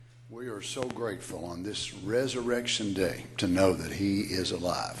We are so grateful on this resurrection day to know that He is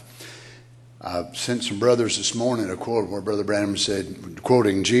alive. I sent some brothers this morning a quote where Brother Branham said,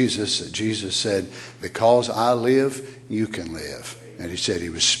 quoting Jesus, that Jesus said, "Because I live, you can live." And he said he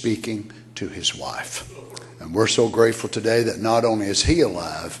was speaking to his wife. And we're so grateful today that not only is He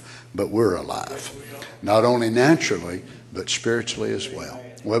alive, but we're alive. Not only naturally, but spiritually as well.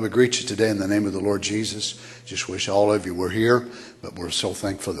 Well, we greet you today in the name of the Lord Jesus. Just wish all of you were here, but we're so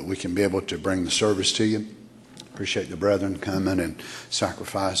thankful that we can be able to bring the service to you. Appreciate the brethren coming and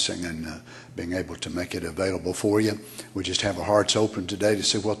sacrificing and being able to make it available for you. We just have our hearts open today to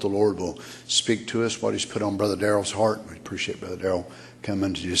see what the Lord will speak to us, what He's put on Brother Darrell's heart. We appreciate Brother Darrell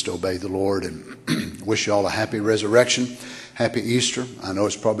coming to just obey the Lord, and wish you all a happy resurrection. Happy Easter. I know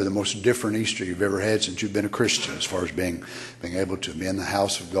it's probably the most different Easter you've ever had since you've been a Christian, as far as being able to be in the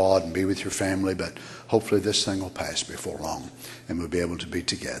house of God and be with your family. But hopefully this thing will pass before long and we'll be able to be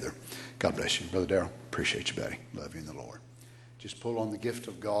together. God bless you. Brother Darrell, appreciate you, buddy. Love you in the Lord. Just pull on the gift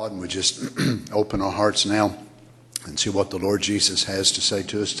of God, and we just open our hearts now and see what the Lord Jesus has to say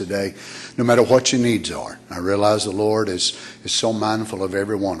to us today, no matter what your needs are. I realize the Lord is so mindful of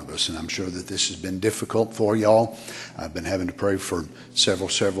every one of us, and I'm sure that this has been difficult for y'all. I've been having to pray for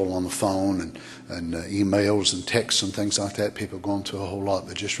several on the phone and emails and texts and things like that. People going through a whole lot,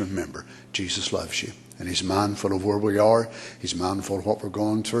 but just remember, Jesus loves you, and He's mindful of where we are. He's mindful of what we're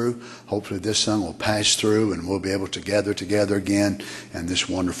going through. Hopefully this thing will pass through, and we'll be able to gather together again in this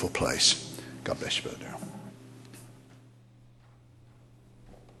wonderful place. God bless you, Brother Darrell.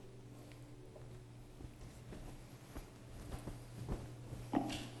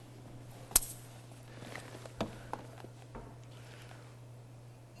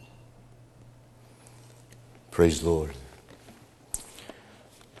 Praise the Lord.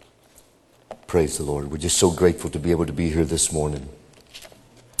 Praise the Lord. We're just so grateful to be able to be here this morning.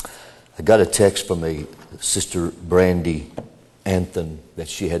 I got a text from a Sister Brandy Anthon that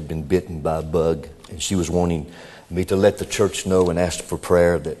she had been bitten by a bug, and she was wanting me to let the church know and ask for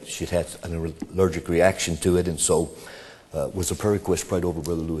prayer that she'd had an allergic reaction to it. And so was a prayer request prayed over,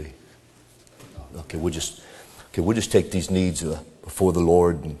 Brother Louis? Okay, we'll just take these needs before the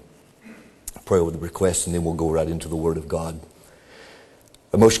Lord and pray over the request, and then we'll go right into the Word of God.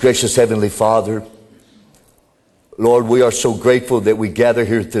 Our most gracious Heavenly Father, Lord, we are so grateful that we gather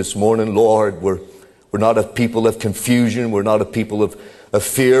here this morning. Lord, we're not a people of confusion. We're not a people of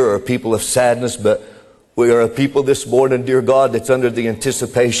fear or a people of sadness, but we are a people this morning, dear God, that's under the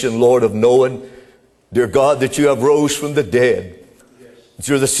anticipation, Lord, of knowing, dear God, that You have rose from the dead. That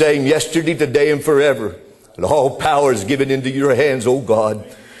You're the same yesterday, today, and forever. And all power is given into Your hands, O God.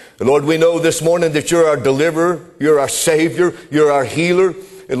 And Lord, we know this morning that You're our deliverer, You're our Savior, You're our healer.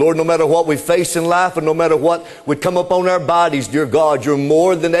 And Lord, no matter what we face in life and no matter what would come upon our bodies, dear God, You're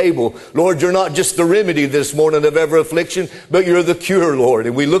more than able. Lord, You're not just the remedy this morning of every affliction, but You're the cure, Lord.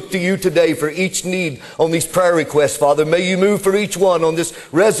 And we look to You today for each need on these prayer requests, Father. May You move for each one on this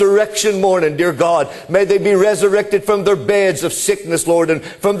resurrection morning, dear God. May they be resurrected from their beds of sickness, Lord, and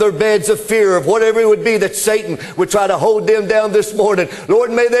from their beds of fear, of whatever it would be that Satan would try to hold them down this morning.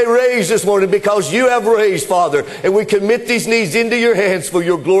 Lord, may they raise this morning because You have raised, Father. And we commit these needs into Your hands for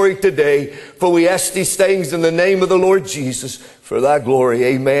Your glory today. For we ask these things in the name of the Lord Jesus for Thy glory.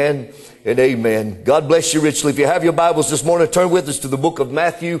 Amen and amen. God bless you richly. If you have your Bibles this morning, turn with us to the book of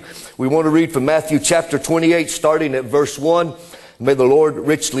Matthew. We want to read from Matthew chapter 28, starting at verse 1. May the Lord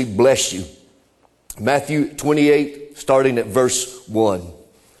richly bless you. Matthew 28, starting at verse 1.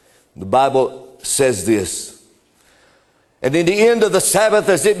 The Bible says this: "And in the end of the Sabbath,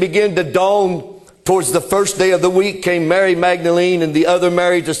 as it began to dawn, towards the first day of the week, came Mary Magdalene and the other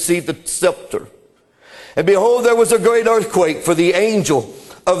Mary to see the sepulchre. And behold, there was a great earthquake, for the angel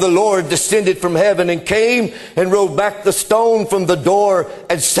of the Lord descended from heaven and came and rolled back the stone from the door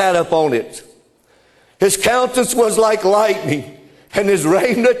and sat upon it. His countenance was like lightning, and his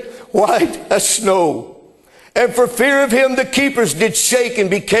raiment white as snow. And for fear of him the keepers did shake and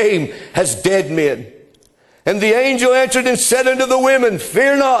became as dead men. And the angel answered and said unto the women,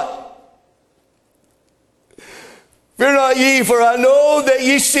 Fear not. Fear not ye, for I know that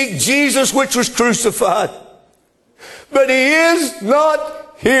ye seek Jesus which was crucified. But He is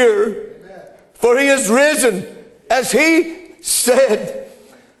not here, for He is risen, as He said.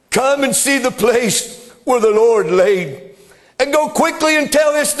 Come and see the place where the Lord laid. And go quickly and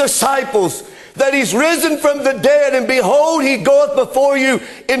tell His disciples that He's risen from the dead. And behold, He goeth before you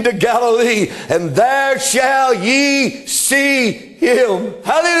into Galilee. And there shall ye see Him."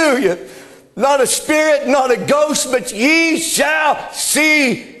 Hallelujah. Not a spirit, not a ghost, but ye shall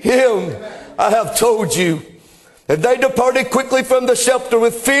see Him. I have told you And they departed quickly from the sepulchre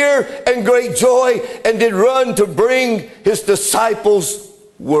with fear and great joy, and did run to bring his disciples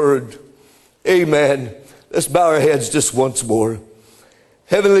word. Amen. Let's bow our heads just once more.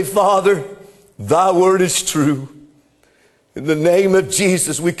 Heavenly Father, thy word is true. In the name of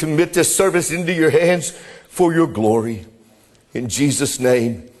Jesus, we commit this service into your hands for your glory. In Jesus'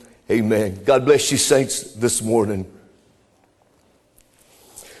 name, amen. God bless you, saints, this morning.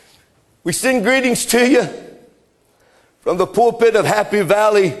 We send greetings to you from the pulpit of Happy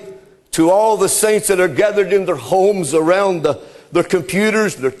Valley to all the saints that are gathered in their homes around their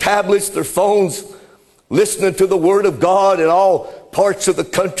computers, their tablets, their phones, listening to the Word of God in all parts of the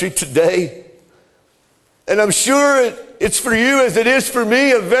country today. And I'm sure it's for you as it is for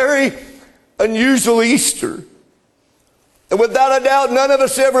me, a very unusual Easter. And without a doubt, none of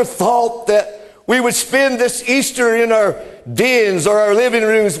us ever thought that we would spend this Easter in our dens or our living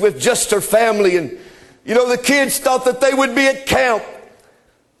rooms with just our family. And, you know, the kids thought that they would be at camp.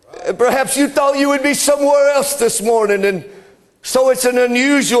 And perhaps you thought you would be somewhere else this morning. And so it's an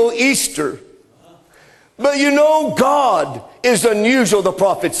unusual Easter. But you know, God is unusual, the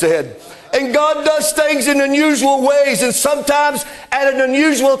prophet said. And God does things in unusual ways, and sometimes at an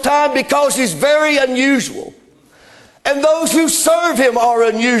unusual time, because he's very unusual. And those who serve him are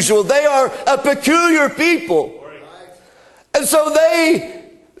unusual. They are a peculiar people. And so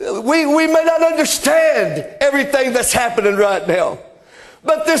we may not understand everything that's happening right now.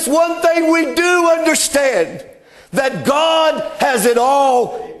 But this one thing we do understand, that God has it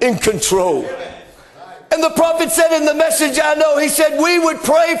all in control. And the prophet said in the message I know, he said we would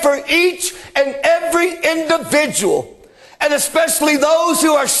pray for each and every individual, and especially those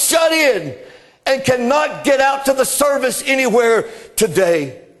who are shut in and cannot get out to the service anywhere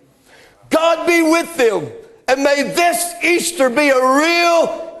today. God be with them, and may this Easter be a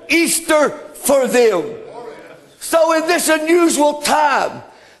real Easter for them. So in this unusual time,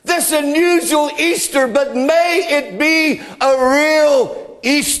 this unusual Easter, but may it be a real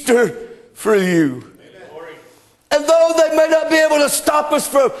Easter for you. And though they may not be able to stop us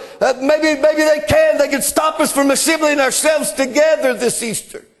from, maybe they can stop us from assembling ourselves together this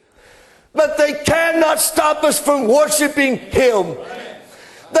Easter. But they cannot stop us from worshiping him.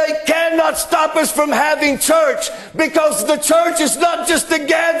 They cannot stop us from having church, because the church is not just a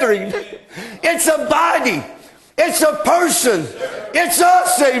gathering. It's a body. It's a person. It's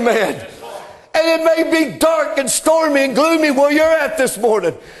us, amen. And it may be dark and stormy and gloomy where you're at this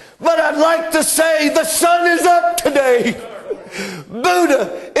morning. But I'd like to say the sun is up today.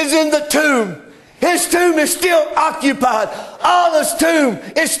 Buddha is in the tomb. His tomb is still occupied. Allah's tomb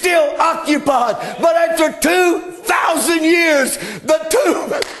is still occupied. But after 2,000 years, the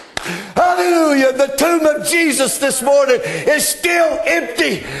tomb, hallelujah, the tomb of Jesus this morning is still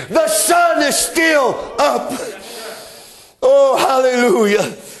empty. The sun is still up. Oh,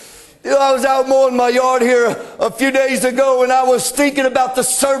 hallelujah. You know, I was out mowing my yard here a few days ago, and I was thinking about the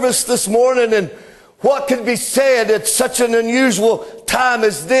service this morning and what could be said at such an unusual time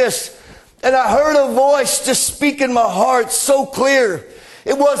as this. And I heard a voice just speak in my heart so clear.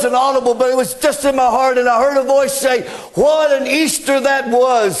 It wasn't audible, but it was just in my heart. And I heard a voice say, what an Easter that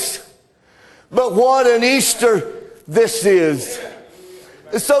was. But what an Easter this is.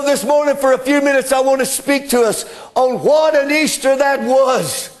 And so this morning for a few minutes, I want to speak to us on what an Easter that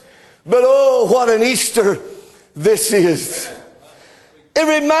was. But oh, what an Easter this is.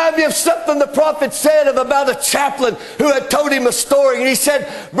 It reminded me of something the prophet said about a chaplain who had told him a story. And he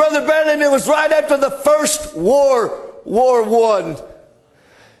said, Brother Branham, it was right after the first War I.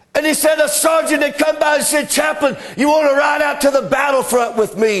 And he said a sergeant had come by and said, Chaplain, you want to ride out to the battlefront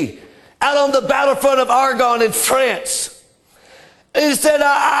with me? Out on the battlefront of Argonne in France. And he said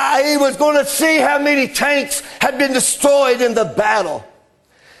he was going to see how many tanks had been destroyed in the battle.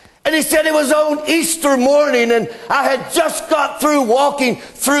 And he said it was on Easter morning, and I had just got through walking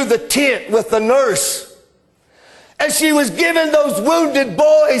through the tent with the nurse. And she was giving those wounded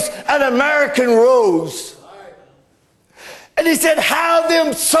boys an American rose. And he said how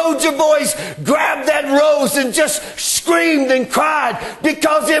them soldier boys grabbed that rose and just screamed and cried,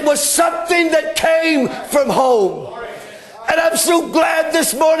 because it was something that came from home. And I'm so glad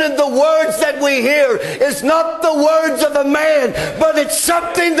this morning the words that we hear is not the words of a man, but it's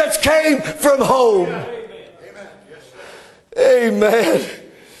something that came from home. Amen.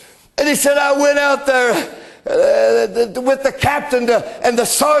 And he said, I went out there with the captain and the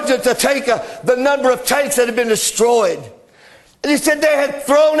sergeant to take the number of tanks that had been destroyed. And he said they had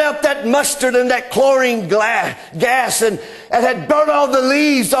thrown out that mustard and that chlorine gas and had burnt all the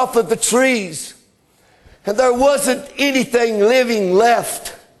leaves off of the trees. And there wasn't anything living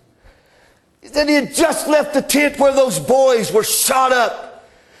left. That he had just left the tent where those boys were shot up,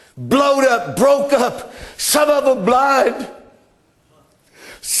 blowed up, broke up, some of them blind,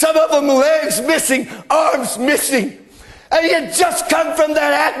 some of them legs missing, arms missing. And he had just come from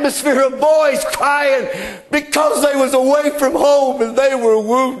that atmosphere of boys crying because they was away from home and they were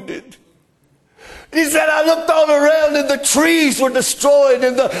wounded. He said, I looked all around and the trees were destroyed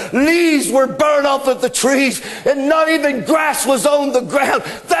and the leaves were burned off of the trees and not even grass was on the ground.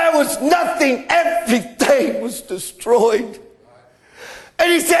 There was nothing. Everything was destroyed.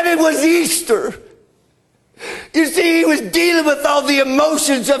 And he said it was Easter. You see, he was dealing with all the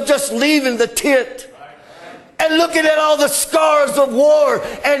emotions of just leaving the tent and looking at all the scars of war.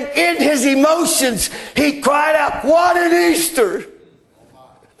 And in his emotions, he cried out, what an Easter!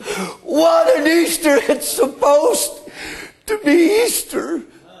 What an Easter. It's supposed to be Easter.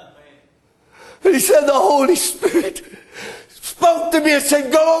 And he said the Holy Spirit spoke to me and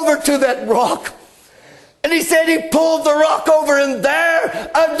said, go over to that rock. And he said he pulled the rock over, and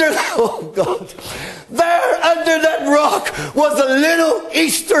there under that rock was a little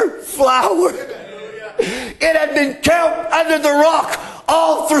Easter flower. It had been kept under the rock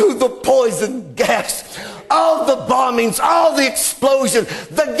all through the poison gas, all the bombings, all the explosion,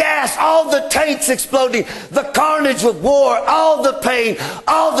 the gas, all the tanks exploding, the carnage of war, all the pain,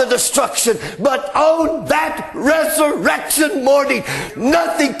 all the destruction. But on that resurrection morning,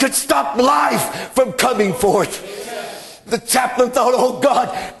 nothing could stop life from coming forth. The chaplain thought, oh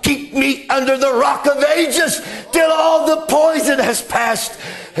God, keep me under the rock of ages till all the poison has passed,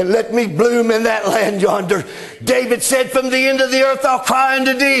 and let me bloom in that land yonder. David said, from the end of the earth I'll cry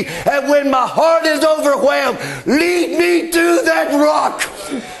unto thee, and when my heart is overwhelmed, lead me to that rock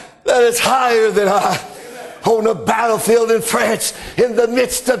that is higher than I. On a battlefield in France, in the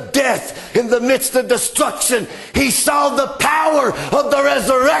midst of death, in the midst of destruction, he saw the power of the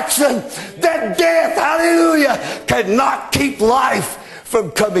resurrection, that death, hallelujah, cannot keep life from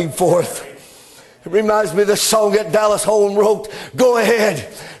coming forth. It reminds me of the song that Dallas Holm wrote, go ahead,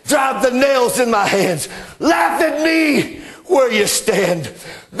 drive the nails in my hands, laugh at me where you stand.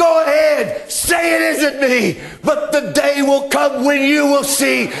 Go ahead, say it isn't me, but the day will come when you will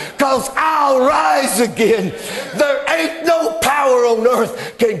see, because I'll rise again. There ain't no power on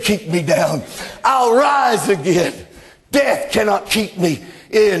earth can keep me down. I'll rise again. Death cannot keep me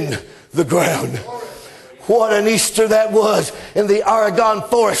in the ground. What an Easter that was in the Aragon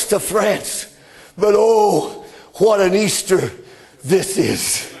forest of France. But oh, what an Easter this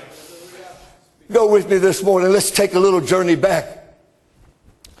is. Go with me this morning. Let's take a little journey back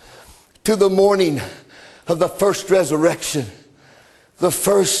to the morning of the first resurrection. The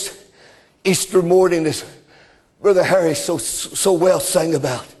first Easter morning, as Brother Harry so well sang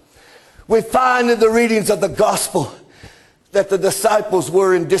about. We find in the readings of the gospel that the disciples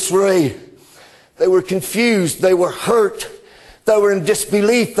were in disarray. They were confused. They were hurt. They were in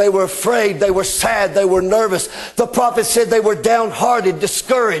disbelief. They were afraid. They were sad. They were nervous. The prophet said they were downhearted,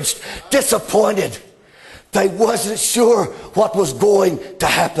 discouraged, disappointed. They wasn't sure what was going to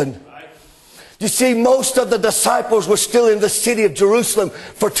happen. You see, most of the disciples were still in the city of Jerusalem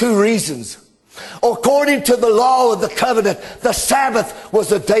for two reasons. According to the law of the covenant, the Sabbath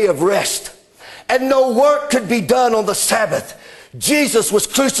was a day of rest, and no work could be done on the Sabbath. Jesus was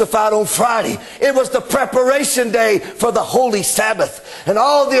crucified on Friday. It was the preparation day for the Holy Sabbath. And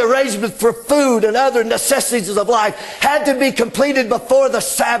all the arrangements for food and other necessities of life had to be completed before the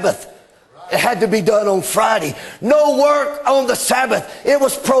Sabbath. It had to be done on Friday. No work on the Sabbath. It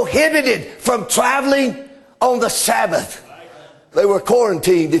was prohibited from traveling on the Sabbath. They were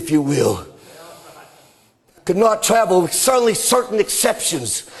quarantined, if you will. Could not travel. Certainly certain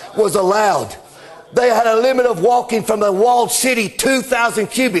exceptions was allowed. They had a limit of walking from a walled city 2,000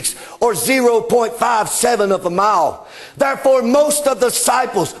 cubits or 0.57 of a mile. Therefore, most of the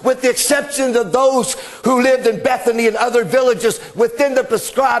disciples, with the exception of those who lived in Bethany and other villages within the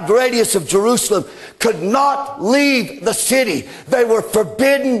prescribed radius of Jerusalem, could not leave the city. They were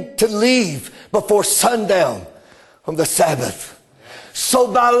forbidden to leave before sundown on the Sabbath.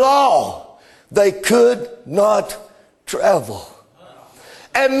 So by law, they could not travel.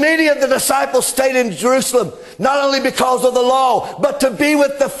 And many of the disciples stayed in Jerusalem, not only because of the law, but to be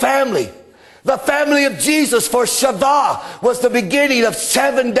with the family of Jesus, for Shabbat was the beginning of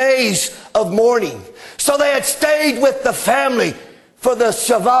 7 days of mourning. So they had stayed with the family for the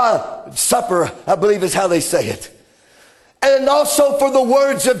Shabbat supper, I believe is how they say it. And also for the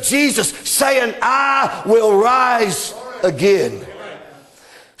words of Jesus saying, I will rise again.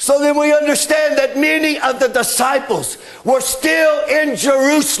 So then we understand that many of the disciples were still in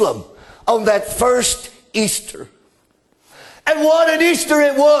Jerusalem on that first Easter. And what an Easter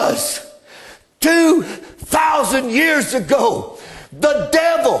it was 2,000 years ago, the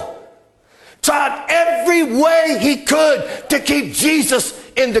devil tried every way he could to keep Jesus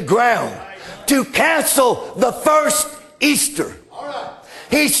in the ground, to cancel the first Easter.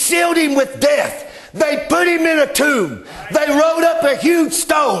 He sealed him with death. They put him in a tomb. They rolled up a huge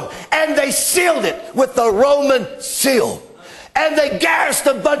stone and they sealed it with the Roman seal. And they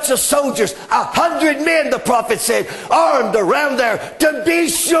garrisoned a bunch of soldiers, 100 men, the prophet said, armed around there to be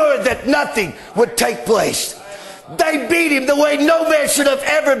sure that nothing would take place. They beat him the way no man should have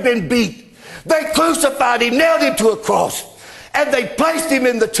ever been beat. They crucified him, nailed him to a cross, and they placed him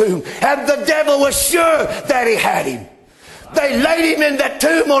in the tomb. And the devil was sure that he had him. They laid him in that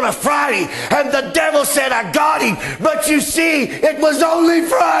tomb on a Friday, and the devil said, I got him. But you see, it was only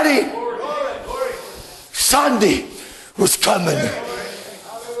Friday. Sunday was coming.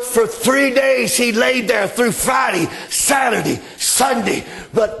 For 3 days he laid there through Friday, Saturday, Sunday.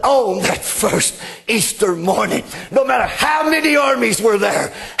 But on that first Easter morning, no matter how many armies were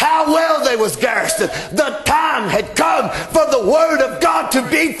there, how well they was garrisoned, the time had come for the word of God to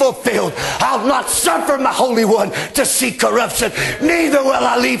be fulfilled. I'll not suffer my Holy One to see corruption, neither will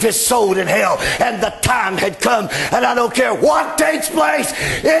I leave his soul in hell. And the time had come, and I don't care what takes place,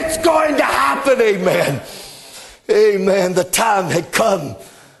 it's going to happen. Amen. Amen. The time had come.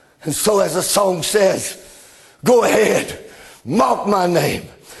 And so as the song says, go ahead, mark my name.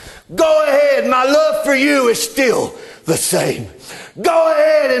 Go ahead, my love for you is still the same. Go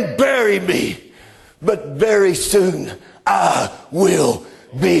ahead and bury me, but very soon I will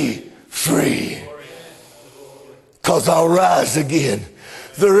be free. 'Cause I'll rise again.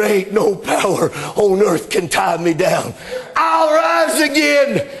 There ain't no power on earth can tie me down. I'll rise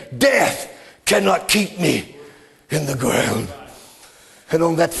again. Death cannot keep me in the ground. And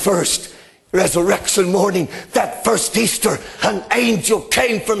on that first resurrection morning, that first Easter, an angel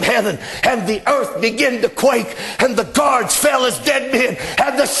came from heaven, and the earth began to quake, and the guards fell as dead men,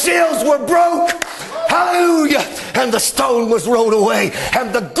 and the seals were broke. Hallelujah. And the stone was rolled away,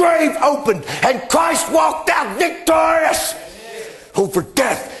 and the grave opened, and Christ walked out victorious over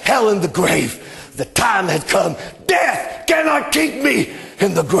death, hell, and the grave. The time had come. Death cannot keep me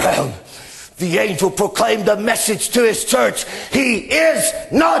in the ground. The angel proclaimed a message to his church. He is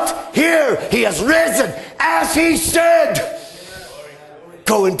not here. He has risen, as he said.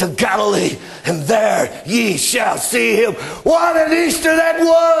 Go into Galilee, and there ye shall see him. What an Easter that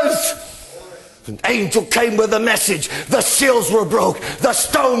was! An angel came with a message. The seals were broke. The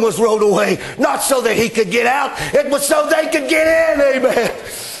stone was rolled away. Not so that he could get out. It was so they could get in. Amen.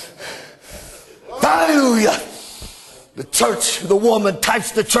 Hallelujah. The church, the woman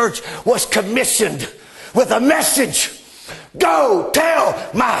types the church, was commissioned with a message. Go tell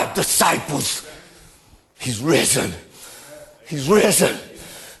my disciples he's risen. He's risen.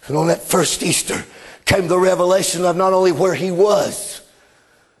 And on that first Easter came the revelation of not only where he was,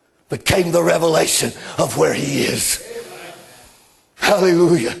 but came the revelation of where he is.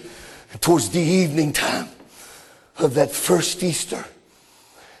 Hallelujah. And towards the evening time of that first Easter,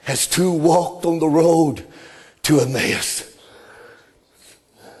 as two walked on the road to Emmaus,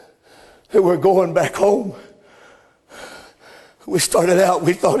 they were going back home. We started out,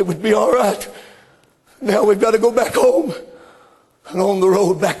 we thought it would be all right. Now we've got to go back home. And on the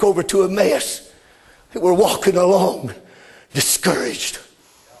road back over to Emmaus, they were walking along, discouraged.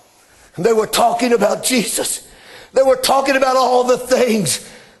 And they were talking about Jesus. They were talking about all the things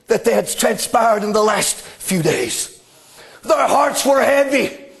that they had transpired in the last few days. Their hearts were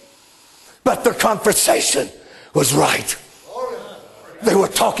heavy, but their conversation was right. They were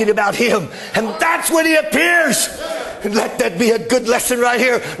talking about him, and that's when he appears. And let that be a good lesson right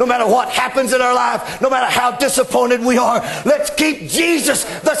here. No matter what happens in our life, no matter how disappointed we are, let's keep Jesus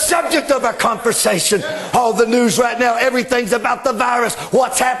the subject of our conversation. All the news right now, everything's about the virus,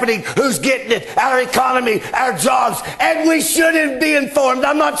 what's happening, who's getting it, our economy, our jobs, and we shouldn't be informed.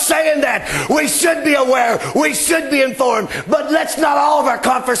 I'm not saying that. We should be aware. We should be informed. But let's not all of our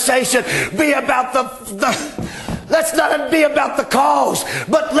conversation be about let's not be about the cause,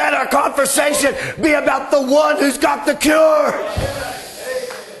 but let our conversation be about the one who's got the cure.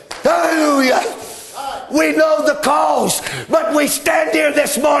 Hallelujah. We know the cause, but we stand here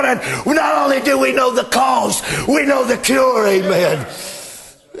this morning. Not only do we know the cause, we know the cure. Amen.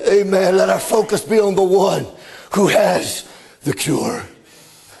 Amen. Let our focus be on the one who has the cure.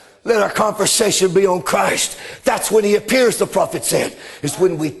 Let our conversation be on Christ. That's when he appears, the prophet said. It's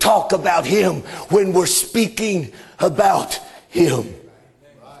when we talk about him, when we're speaking about him.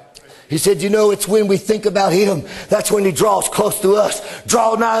 He said, you know, it's when we think about him, that's when he draws close to us.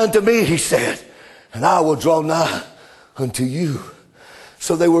 Draw nigh unto me, he said, and I will draw nigh unto you.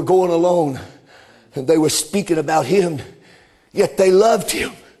 So they were going along And they were speaking about him, yet they loved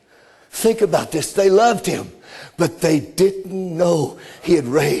him. Think about this. They loved him, but they didn't know he had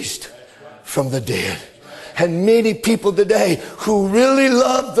raised from the dead. And many people today who really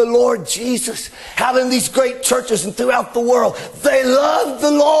love the Lord Jesus, out in these great churches and throughout the world, they love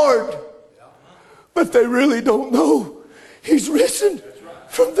the Lord, but they really don't know he's risen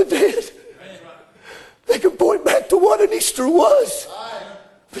from the dead. They can point back to what an Easter was,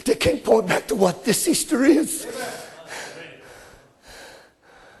 but they can't point back to what this Easter is.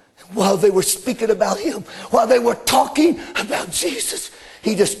 While they were speaking about him, while they were talking about Jesus,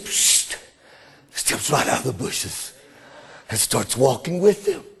 he just steps right out of the bushes and starts walking with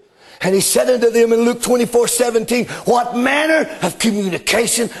them. And he said unto them in Luke 24:17, what manner of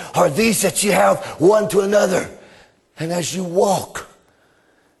communication are these that you have one to another? And as you walk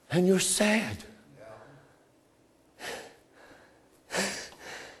and you're sad,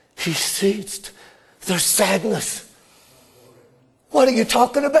 he sees their sadness. What are you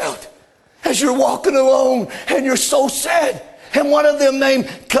talking about? As you're walking along and you're so sad. And one of them named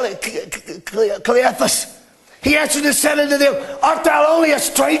Cleophas, he answered and said unto them, art thou only a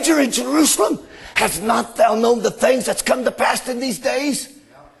stranger in Jerusalem? Hast not thou known the things that's come to pass in these days?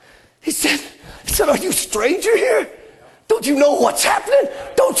 He said, are you a stranger here? Don't you know what's happening?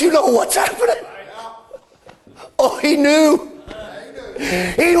 Don't you know what's happening? Oh, he knew.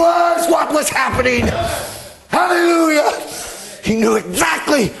 He was what was happening. Hallelujah. He knew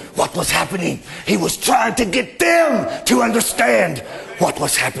exactly what was happening. He was trying to get them to understand what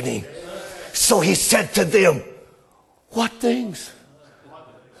was happening. So he said to them, what things?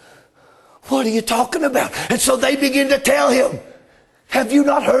 What are you talking about? And so they begin to tell him, have you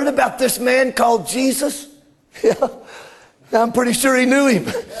not heard about this man called Jesus? Yeah, I'm pretty sure he knew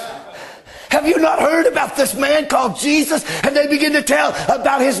him. Have you not heard about this man called Jesus? And they begin to tell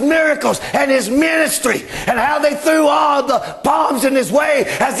about his miracles and his ministry and how they threw all the palms in his way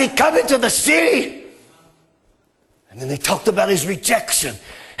as he come into the city. And then they talked about his rejection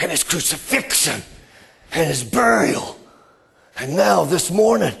and his crucifixion and his burial. And now this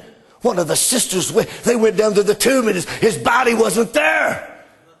morning, one of the sisters, they went down to the tomb and his body wasn't there.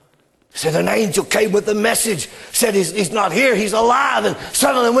 Said an angel came with a message, said he's not here, he's alive. And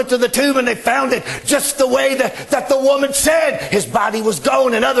suddenly went to the tomb and they found it just the way that the woman said. His body was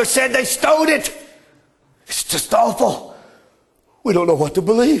gone, and others said they stowed it. It's just awful. We don't know what to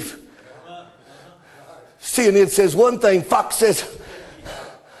believe. CNN says one thing, Fox says,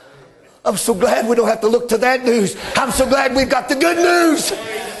 I'm so glad we don't have to look to that news. I'm so glad we've got the good news.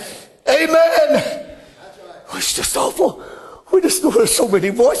 Amen. It's just awful. We just know there's so many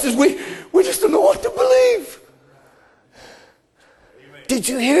voices. We just don't know what to believe. Amen. Did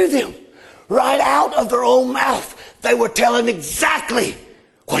you hear them? Right out of their own mouth, they were telling exactly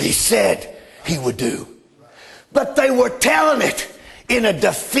what he said he would do. But they were telling it in a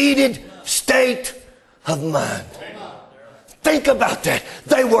defeated state of mind. Think about that.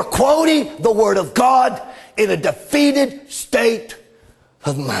 They were quoting the Word of God in a defeated state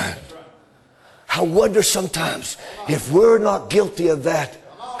of mind. I wonder sometimes if we're not guilty of that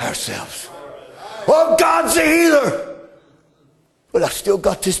ourselves. Oh, God's a healer, but I've still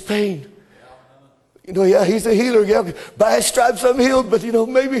got this pain. Yeah, he's a healer. Yeah, by his stripes I'm healed, but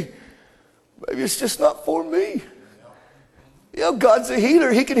maybe it's just not for me. God's a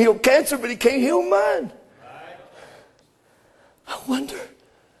healer. He can heal cancer, but he can't heal mine. I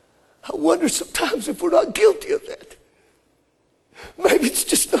wonder sometimes if we're not guilty of that. Maybe it's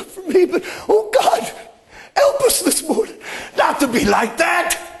just not for me, but oh God, help us this morning not to be like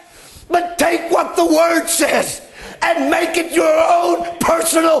that, but take what the Word says and make it your own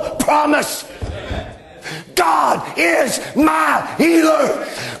personal promise. God is my healer.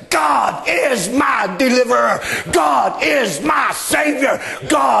 God is my deliverer. God is my Savior.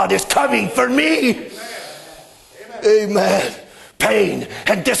 God is coming for me. Amen. Pain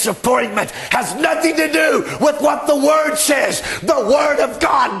and disappointment has nothing to do with what the Word says. The Word of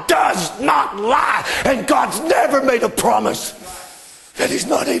God does not lie, and God's never made a promise that He's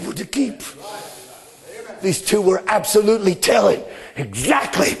not able to keep. These two were absolutely telling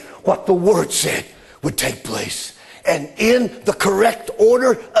exactly what the Word said would take place, and in the correct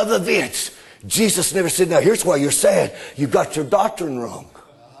order of events. Jesus never said, now here's why you're sad. You got your doctrine wrong.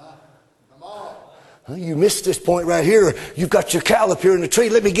 You missed this point right here. You've got your cow up here in the tree.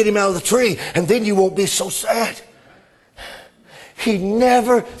 Let me get him out of the tree, and then you won't be so sad. He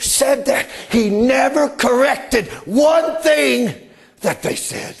never said that. He never corrected one thing that they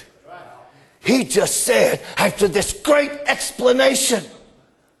said. He just said, after this great explanation,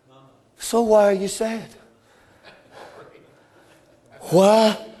 so why are you sad?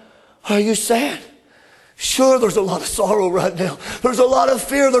 Why are you sad? Sure, there's a lot of sorrow right now. There's a lot of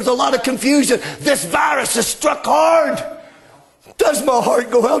fear. There's a lot of confusion. This virus has struck hard. Does my heart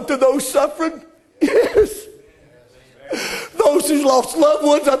go out to those suffering? Yes. Those who lost loved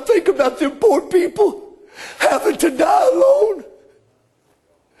ones, I think about them poor people having to die alone.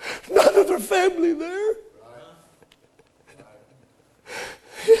 None of their family there.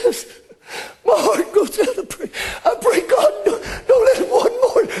 Yes. My heart goes out to pray. I pray, God, don't let one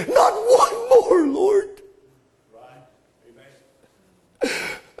more, not one more, Lord.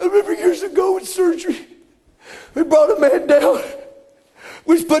 I remember years ago in surgery, we brought a man down.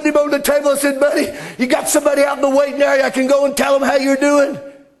 We was putting him on the table. I said, buddy, you got somebody out in the waiting area? I can go and tell them how you're doing.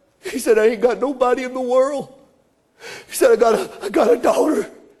 He said, I ain't got nobody in the world. He said, I got a daughter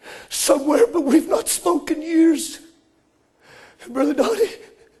somewhere, but we've not spoken years. And Brother Donnie,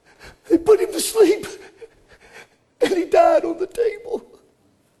 they put him to sleep, and he died on the table.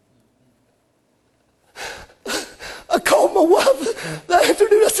 I called my wife that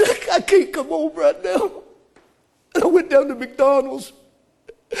afternoon. I said, I can't come home right now. And I went down to McDonald's,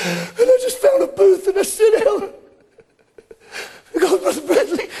 and I just found a booth, and I sat down. I go, Brother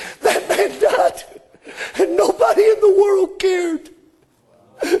Bradley, that man died, and nobody in the world cared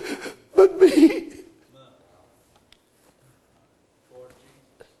but me.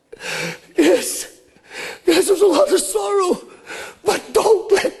 Yes, there's a lot of sorrow, but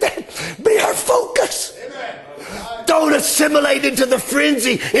don't let that be our focus. Don't assimilate into the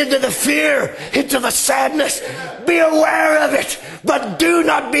frenzy, into the fear, into the sadness. Be aware of it, but do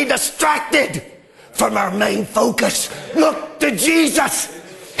not be distracted from our main focus. Look to Jesus.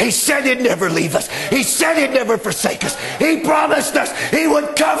 He said he'd never leave us. He said he'd never forsake us. He promised us he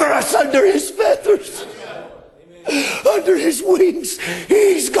would cover us under his feathers, under his wings.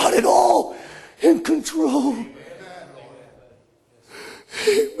 He's got it all in control.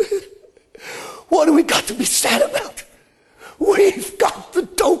 Amen. What do we got to be sad about? We've got the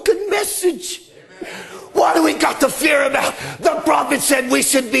token message. What do we got to fear about? The prophet said we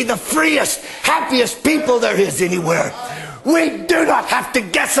should be the freest, happiest people there is anywhere. We do not have to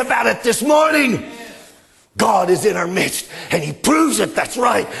guess about it this morning. God is in our midst, and he proves it, that's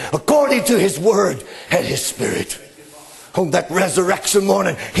right, according to his word and his spirit. On that resurrection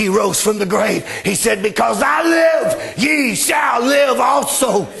morning, he rose from the grave. He said, because I live, ye shall live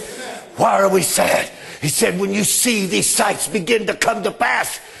also. Why are we sad? He said, when you see these sights begin to come to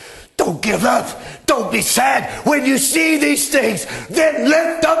pass, don't give up. Don't be sad. When you see these things, then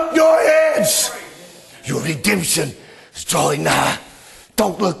lift up your heads. Your redemption is drawing nigh.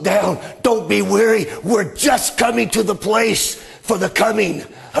 Don't look down. Don't be weary. We're just coming to the place for the coming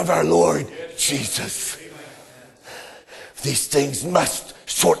of our Lord Jesus. These things must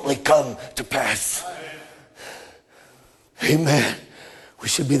shortly come to pass. Amen. We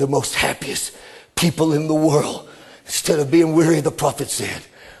should be the most happiest people in the world. Instead of being weary, the prophet said,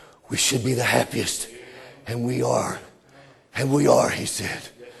 we should be the happiest. And we are. And we are, he said.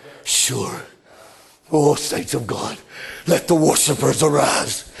 Sure. Oh, saints of God, let the worshipers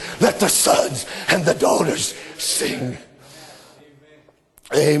arise. Let the sons and the daughters sing.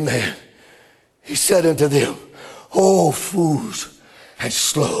 Amen. He said unto them, O fools, and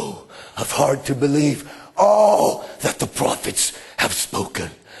slow of heart to believe all that the prophets have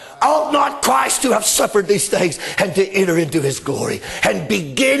spoken. Ought not Christ to have suffered these things and to enter into his glory? And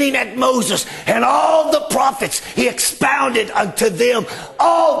beginning at Moses and all the prophets, he expounded unto them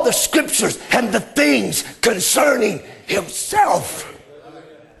all the scriptures and the things concerning himself.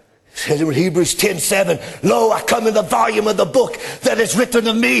 It says in Hebrews 10:7, Lo, I come in the volume of the book that is written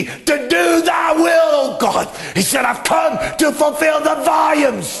of me to do thy will, O God. He said, I've come to fulfill the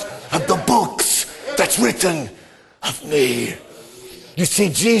volumes of the books that's written of me. You see,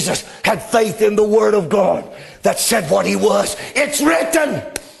 Jesus had faith in the Word of God that said what he was. It's written.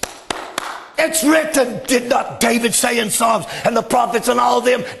 It's written. Did not David say in Psalms and the prophets and all of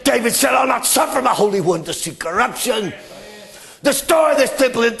them? David said, I'll not suffer my Holy One to see corruption. Destroy this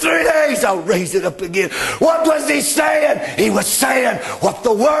temple in 3 days. I'll raise it up again. What was he saying? He was saying what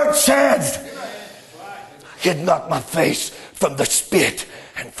the Word says. I hid not my face from the spit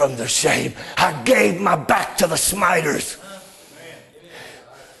and from the shame. I gave my back to the smiters.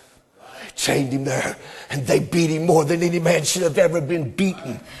 Chained him there, and they beat him more than any man should have ever been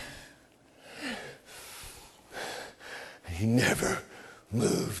beaten. He never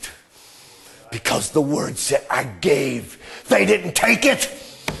moved because the word said, I gave. They didn't take it.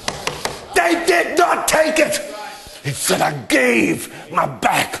 They did not take it. It said, I gave my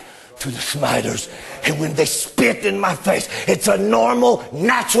back to the smiters. And when they spit in my face, it's a normal,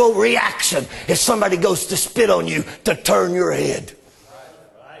 natural reaction if somebody goes to spit on you to turn your head.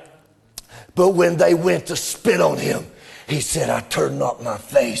 But when they went to spit on him, he said, I turn not my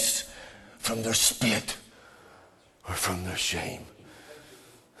face from their spit or from their shame.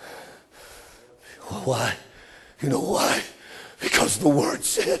 Why? You know why? Because the word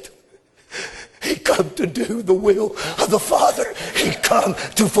said he come to do the will of the Father. He come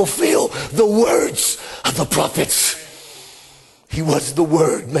to fulfill the words of the prophets. He was the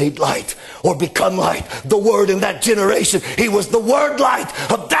Word made light or become light. The Word in that generation. He was the Word light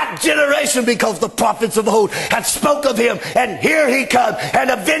of that generation because the prophets of old had spoke of him. And here he come and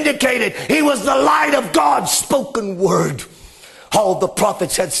have vindicated. He was the light of God's spoken word. All the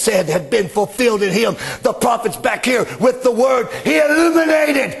prophets had said had been fulfilled in him. The prophets back here with the word, he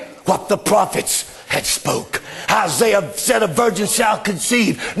illuminated what the prophets had spoke. Isaiah said a virgin shall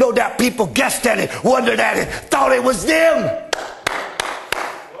conceive. No doubt people guessed at it, wondered at it, thought it was them.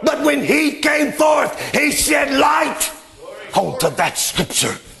 But when he came forth, he shed light onto that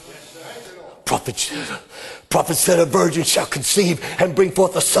scripture. Prophet said a virgin shall conceive and bring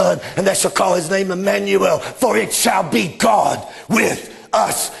forth a son, and they shall call his name Emmanuel, for it shall be God with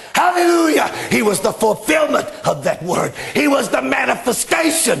us. Hallelujah. He was the fulfillment of that word. He was the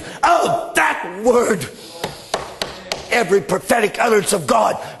manifestation of that word. Every prophetic utterance of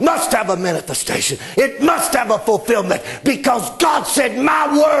God must have a manifestation. It must have a fulfillment, because God said, my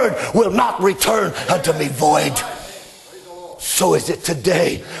word will not return unto me void. So is it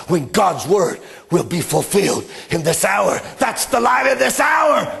today when God's word will be fulfilled in this hour. That's the light of this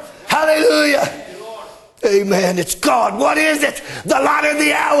hour. Hallelujah. Amen. It's God. What is it? The light of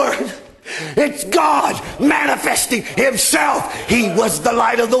the hour. It's God manifesting himself. He was the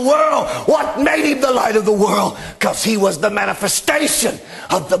light of the world. What made him the light of the world? Because he was the manifestation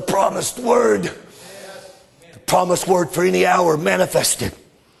of the promised word. The promised word for any hour manifested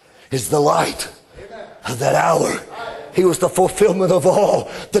is the light of that hour. He was the fulfillment of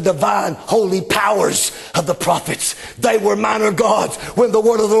all the divine holy powers of the prophets. They were minor gods. When the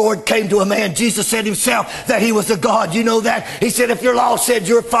word of the Lord came to a man, Jesus said himself that he was a God. You know that? He said, if your law said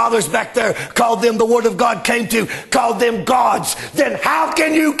your fathers back there called them, the word of God came to, called them gods, then how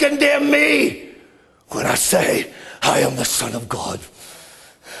can you condemn me when I say I am the Son of God?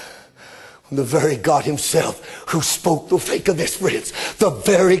 The very God himself who spoke, think of this, friends, the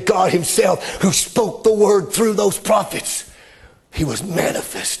very God himself who spoke the word through those prophets, he was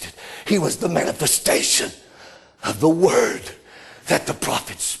manifested. He was the manifestation of the word that the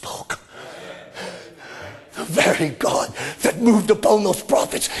prophets spoke. The very God that moved upon those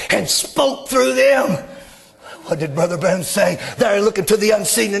prophets and spoke through them. What did Brother Branham say? They're looking to the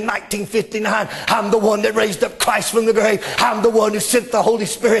unseen in 1959. I'm the one that raised up Christ from the grave. I'm the one who sent the Holy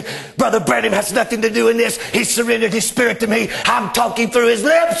Spirit. Brother Branham has nothing to do in this. He surrendered his spirit to me. I'm talking through his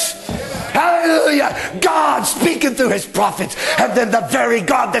lips. Hallelujah. God speaking through his prophets. And then the very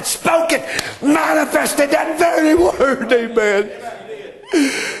God that spoke it manifested that very word. Amen.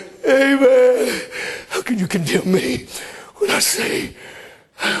 Amen. How can you condemn me when I say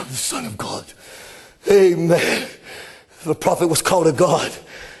I am the Son of God? Amen. If a prophet was called a God,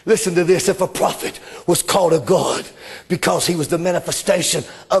 listen to this, if a prophet was called a God because he was the manifestation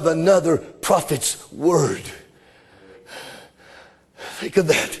of another prophet's word. Think of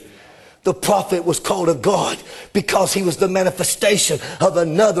that. The prophet was called a God because he was the manifestation of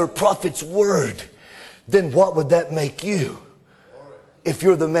another prophet's word. Then what would that make you if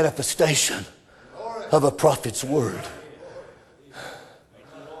you're the manifestation of a prophet's word?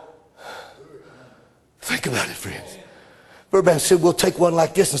 Think about it, friends. Burbank said, we'll take one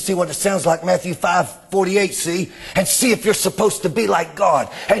like this and see what it sounds like. Matthew 5:48, see? And see if you're supposed to be like God.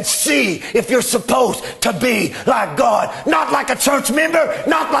 And see if you're supposed to be like God. Not like a church member,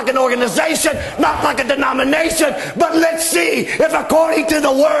 not like an organization, not like a denomination, but let's see if according to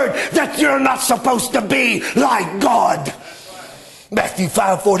the word that you're not supposed to be like God. Matthew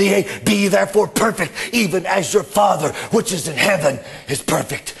 5:48, be ye therefore perfect, even as your Father which is in heaven is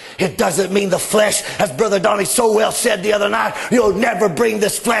perfect. It doesn't mean the flesh, as Brother Donnie so well said the other night, you'll never bring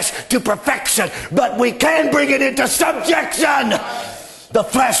this flesh to perfection, but we can bring it into subjection. The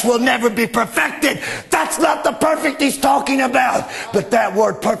flesh will never be perfected. That's not the perfect he's talking about. But that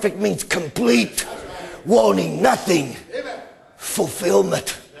word perfect means complete, wanting nothing,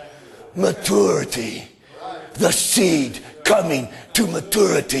 fulfillment, maturity, the seed coming to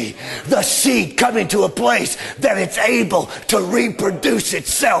maturity, the seed coming to a place that it's able to reproduce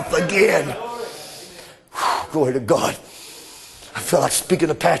itself again. Whew, glory to God. I feel like speaking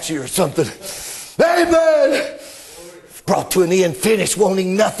Apache or something. Amen. Brought to an end, finished,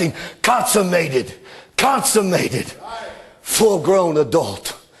 wanting nothing, consummated, full-grown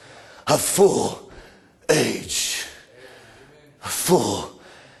adult, a full age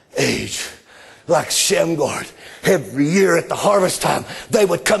like Shamgar. Every year at the harvest time, they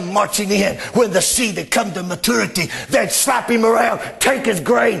would come marching in. When the seed had come to maturity, they'd slap him around, take his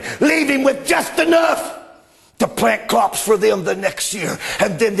grain, leave him with just enough to plant crops for them the next year.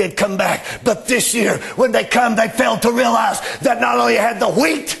 And then they'd come back. But this year, when they come, they failed to realize that not only had the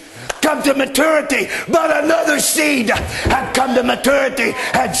wheat come to maturity, but another seed had come to maturity.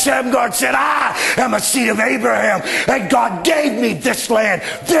 And Shamgar said, I am a seed of Abraham, and God gave me this land.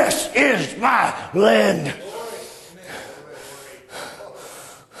 This is my land.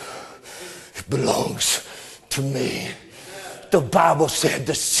 It belongs to me. The Bible said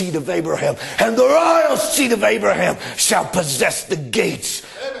the seed of Abraham and the royal seed of Abraham shall possess the gates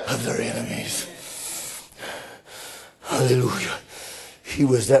of their enemies. Hallelujah. He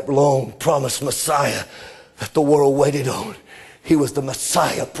was that long promised Messiah that the world waited on. He was the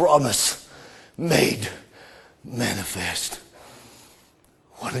Messiah promise made manifest.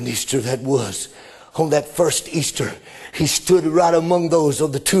 What an Easter that was. On that first Easter, he stood right among those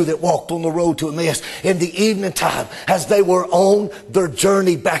of the two that walked on the road to Emmaus in the evening time as they were on their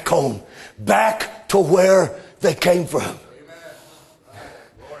journey back home, back to where they came from.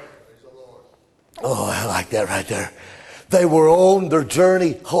 Oh, I like that right there. They were on their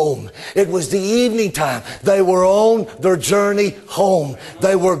journey home. It was the evening time. They were on their journey home.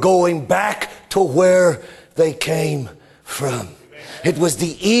 They were going back to where they came from. It was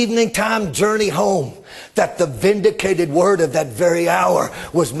the evening time journey home that the vindicated word of that very hour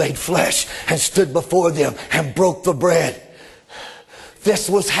was made flesh and stood before them and broke the bread. This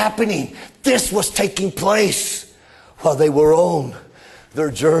was happening. This was taking place while they were on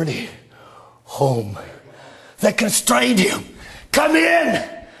their journey home. They constrained him. Come in.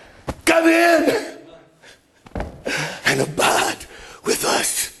 Come in. And abide with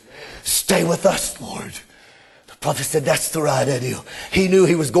us. Stay with us, Lord. The prophet said that's the right idea. He knew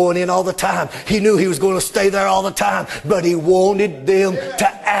he was going in all the time. He knew he was going to stay there all the time. But he wanted them to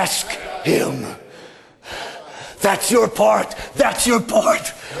ask him. That's your part. That's your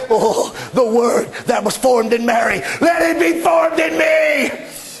part. Oh, the word that was formed in Mary, let it be formed in me.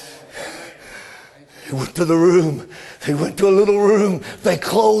 He went to the room. They went to a little room. They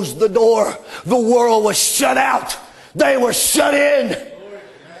closed the door. The world was shut out. They were shut in.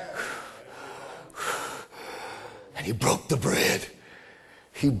 And he broke the bread.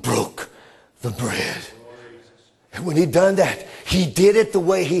 He broke the bread. And when he done that, he did it the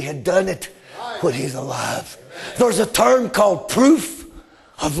way he had done it when he's alive. There's a term called proof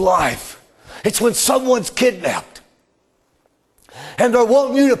of life. It's when someone's kidnapped and they're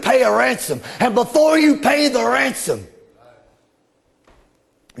wanting you to pay a ransom. And before you pay the ransom,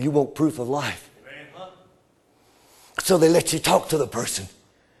 you want proof of life. So they let you talk to the person.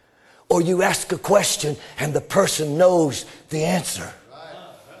 Or you ask a question and the person knows the answer.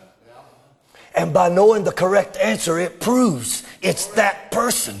 And by knowing the correct answer, it proves it's that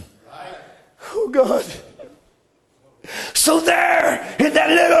person. Oh God. So there, in that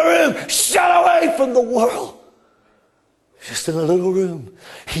little room, shut away from the world, just in a little room,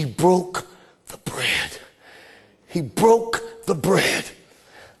 he broke the bread. He broke the bread.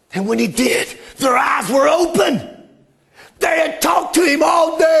 And when he did, their eyes were open. They had talked to him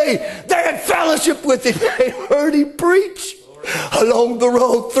all day. They had fellowship with him. They heard him preach along the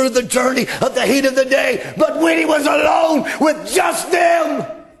road through the journey of the heat of the day. But when he was alone with just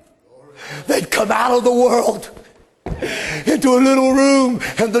them, they'd come out of the world into a little room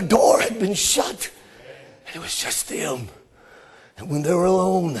and the door had been shut. And it was just them. And when they were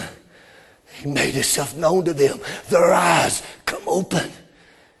alone, he made himself known to them. Their eyes come open.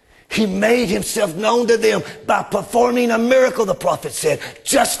 He made himself known to them by performing a miracle, the prophet said,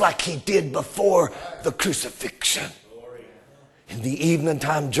 just like he did before the crucifixion. In the evening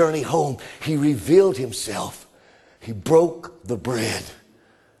time journey home, he revealed himself. He broke the bread.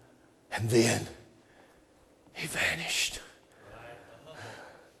 And then he vanished.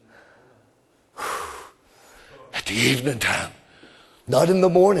 At the evening time. Not in the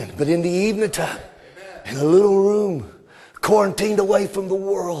morning, but in the evening time. In a little room, quarantined away from the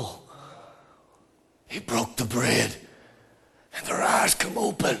world. He broke the bread. And their eyes come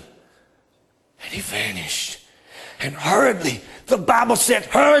open. And he vanished. And hurriedly, the Bible said,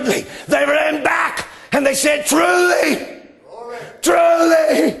 hurriedly, they ran back. And they said, truly,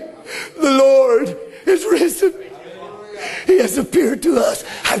 truly, the Lord is risen. He has appeared to us.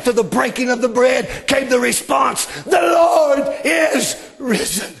 After the breaking of the bread came the response, the Lord is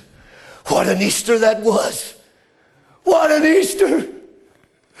risen. What an Easter that was. What an Easter.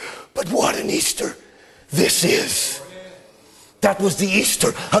 But what an Easter this is. That was the Easter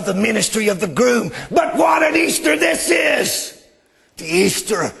of the ministry of the groom. But what an Easter this is. The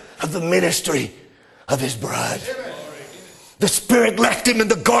Easter of the ministry of his bride. The Spirit left him in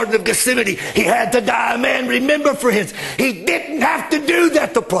the Garden of Gethsemane. He had to die. Man, remember, friends, he didn't have to do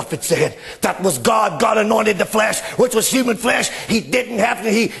that, the prophet said. That was God. God anointed the flesh, which was human flesh. He didn't have to.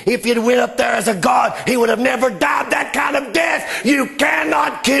 If he'd went up there as a God, he would have never died that kind of death. You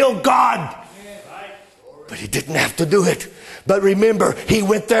cannot kill God. But he didn't have to do it. But remember, he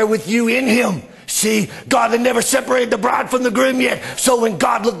went there with you in him. See, God had never separated the bride from the groom yet. So when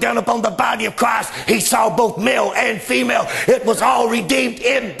God looked down upon the body of Christ, he saw both male and female. It was all redeemed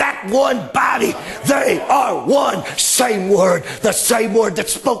in that one body. They are one. Same word. The same word that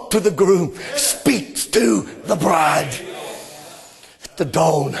spoke to the groom speaks to the bride. The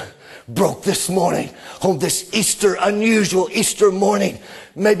dawn broke this morning on this Easter, unusual Easter morning.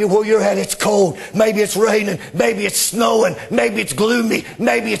 Maybe where you're at it's cold, maybe it's raining, maybe it's snowing, maybe it's gloomy,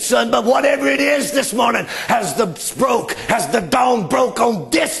 maybe it's sun, but whatever it is this morning, as the dawn broke on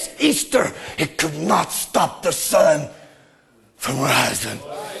this Easter, it could not stop the sun from rising.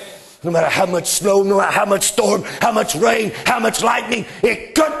 No matter how much snow, no matter how much storm, how much rain, how much lightning,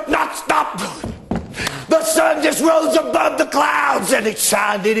 it could not stop. The sun just rose above the clouds and it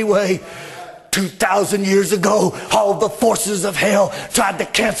shined anyway. 2,000 years ago, all the forces of hell tried to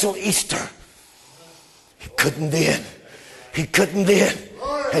cancel Easter. He couldn't then. He couldn't then.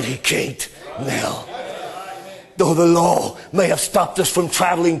 And he can't now. Though the law may have stopped us from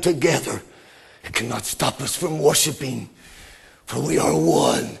traveling together, it cannot stop us from worshiping. For we are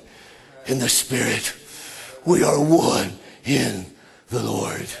one in the Spirit. We are one in the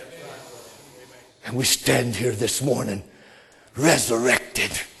Lord. And we stand here this morning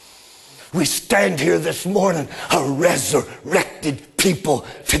resurrected. We stand here this morning a resurrected people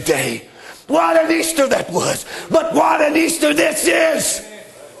today. What an Easter that was. But what an Easter this is.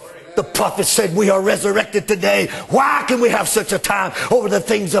 The prophet said we are resurrected today. Why can we have such a time over the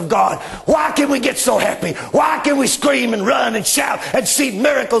things of God? Why can we get so happy? Why can we scream and run and shout and see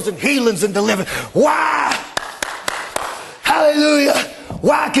miracles and healings and deliverance? Why? Hallelujah.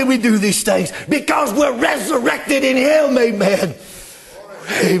 Why can we do these things? Because we're resurrected in him. Amen.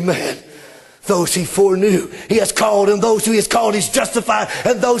 Amen. Those he foreknew, he has called, and those who he has called, he's justified,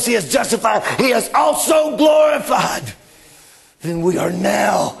 and those he has justified, he has also glorified. Then we are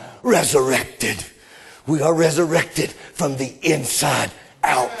now resurrected. We are resurrected from the inside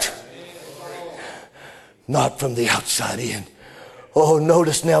out, not from the outside in. Oh,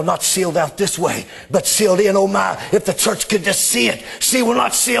 notice now, not sealed out this way, but sealed in. Oh my, if the church could just see it. See, we're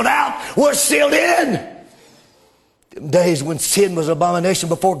not sealed out, we're sealed in. Days when sin was an abomination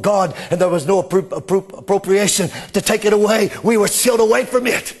before God and there was no appropriation to take it away. We were sealed away from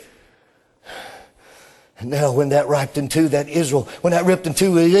it. And now when that ripped into Israel,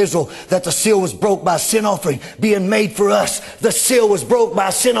 that the seal was broke by sin offering being made for us. The seal was broke by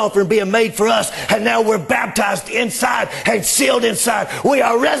sin offering being made for us. And now we're baptized inside and sealed inside. We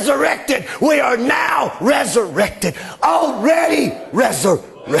are resurrected. We are now resurrected. Already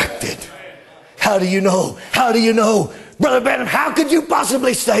resurrected. How do you know? How do you know? Brother Branham, how could you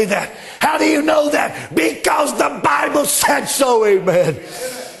possibly say that? How do you know that? Because the Bible said so, amen.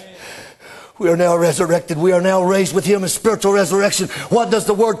 We are now resurrected. We are now raised with him in spiritual resurrection. What does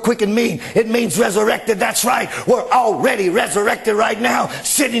the word quicken mean? It means resurrected. That's right. We're already resurrected right now,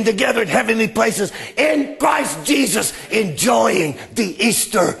 sitting together in heavenly places in Christ Jesus, enjoying the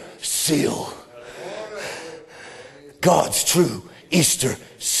Easter seal. God's true Easter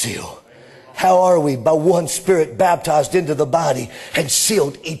seal. How are we? By one Spirit baptized into the body and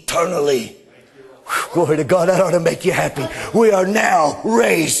sealed eternally. Glory to God. That ought to make you happy. We are now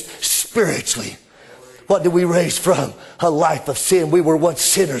raised spiritually. What did we raise from? A life of sin. We were once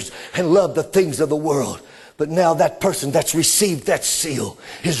sinners and loved the things of the world. But now that person that's received that seal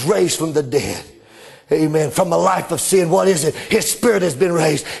is raised from the dead. Amen. From a life of sin, what is it? His spirit has been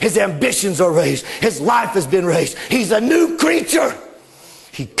raised. His ambitions are raised. His life has been raised. He's a new creature.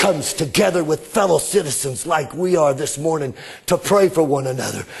 He comes together with fellow citizens like we are this morning to pray for one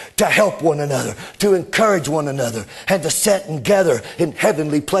another, to help one another, to encourage one another, and to sit and gather in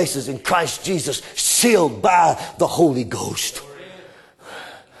heavenly places in Christ Jesus, sealed by the Holy Ghost.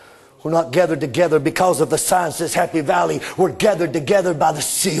 We're not gathered together because of the sign says Happy Valley. We're gathered together by the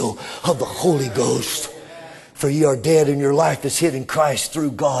seal of the Holy Ghost. For ye are dead and your life is hid in Christ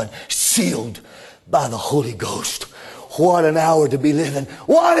through God, sealed by the Holy Ghost. What an hour to be living.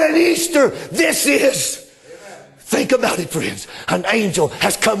 What an Easter this is. Think about it, friends. An angel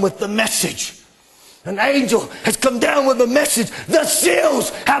has come with the message. An angel has come down with the message. The seals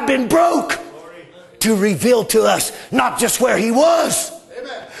have been broke to reveal to us not just where he was,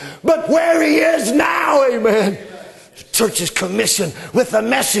 but where he is now. Amen. The church is commissioned with the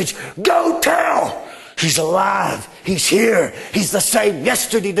message. Go tell He's alive. He's here. He's the same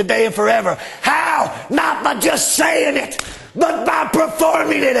yesterday, today, and forever. How? Not by just saying it, but by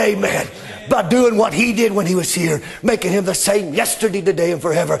performing it. Amen. By doing what he did when he was here, making him the same yesterday, today, and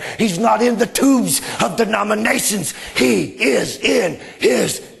forever. He's not in the tombs of denominations. He is in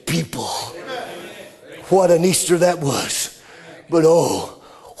his people. What an Easter that was. But oh,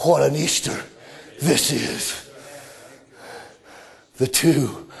 what an Easter this is. The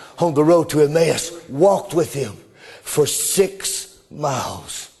two on the road to Emmaus walked with him for 6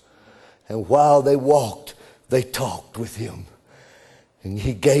 miles. And while they walked, they talked with him. And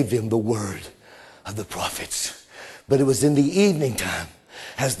he gave them the word of the prophets. But it was in the evening time,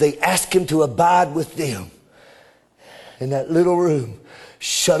 as they asked him to abide with them in that little room,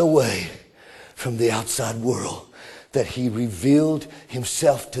 shut away from the outside world, that he revealed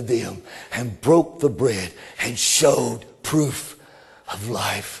himself to them and broke the bread and showed proof of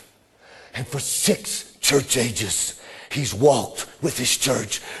life. And for 6 church ages, he's walked with his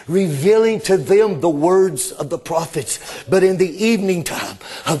church, revealing to them the words of the prophets. But in the evening time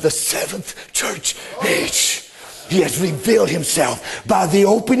of the 7th church age, he has revealed himself by the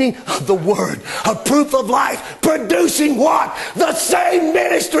opening of the word, a proof of life, producing what? The same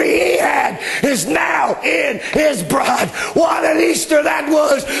ministry he had is now in his bride. What an Easter that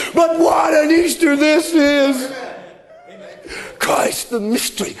was, but what an Easter this is. Christ, the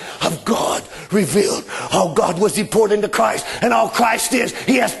mystery of God revealed. All God was, he poured into Christ. And all Christ is,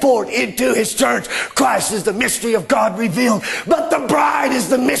 he has poured into his church. Christ is the mystery of God revealed. But the bride is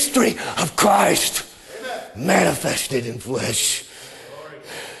the mystery of Christ manifested in flesh.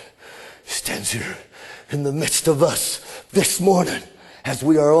 He stands here in the midst of us this morning as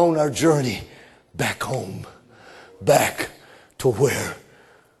we are on our journey back home, back to where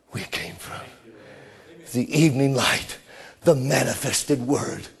we came from. The evening light, the manifested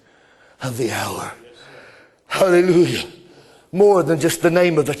word of the hour. Hallelujah. More than just the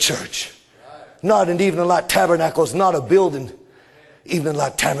name of the church. Not an Evening Light Tabernacle is not a building. Evening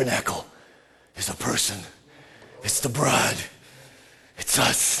Light Tabernacle is a person. It's the bride. It's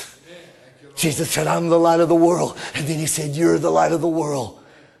us. Jesus said, I'm the light of the world. And then he said, you're the light of the world.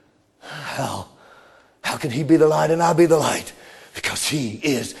 How? How can he be the light and I be the light? Because he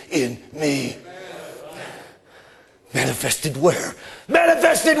is in me. Manifested where?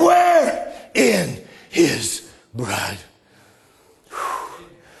 Manifested where? In his bride. Whew.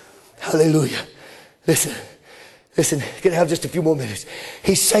 Hallelujah. Listen. Can I have just a few more minutes?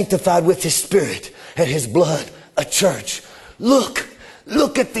 He's sanctified with his spirit and his blood a church. Look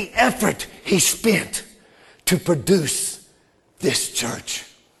at the effort he spent to produce this church.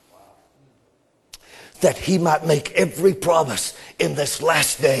 That he might make every promise in this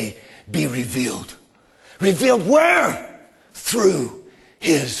last day be revealed. Revealed where? Through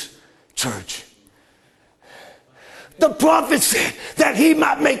his church. The prophet said that he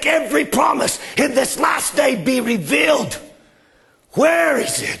might make every promise in this last day be revealed. Where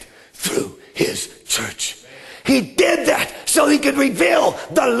is it? Through his church. He did that so he could reveal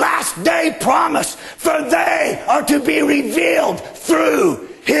the last day promise, for they are to be revealed through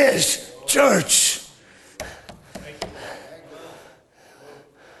his church.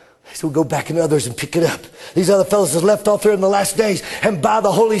 So we'll go back in others and pick it up. These other fellows have left off here in the last days, and by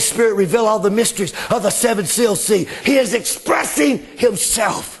the Holy Spirit reveal all the mysteries of the 7 seals. See, he is expressing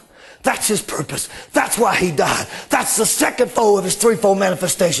himself. That's his purpose. That's why he died. That's the second fold of his threefold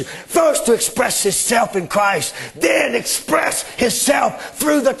manifestation. First, to express himself in Christ. Then express himself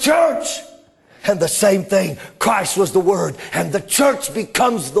through the church. And the same thing, Christ was the Word. And the church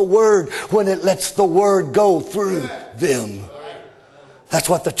becomes the Word when it lets the Word go through them. That's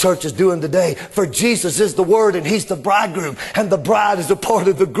what the church is doing today. For Jesus is the Word and he's the bridegroom. And the bride is a part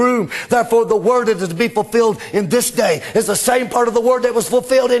of the groom. Therefore the word that is to be fulfilled in this day is the same part of the word that was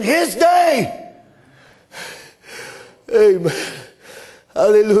fulfilled in his day. Amen.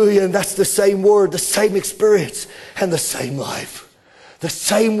 Hallelujah. And that's the same word, the same experience, and the same life. The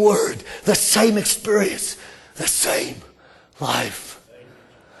same word, the same experience, the same life.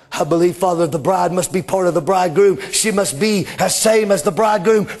 I believe, Father, the bride must be part of the bridegroom. She must be as same as the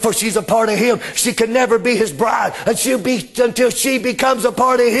bridegroom, for she's a part of him. She can never be his bride until she becomes a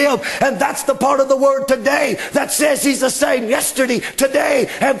part of him. And that's the part of the word today that says he's the same yesterday, today,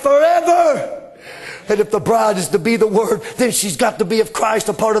 and forever. And if the bride is to be the word, then she's got to be of Christ,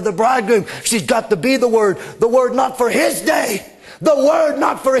 a part of the bridegroom. She's got to be the word not for his day, the word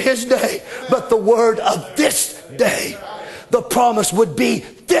not for his day, but the word of this day. The promise would be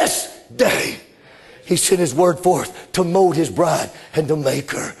this day. He sent his word forth to mold his bride and to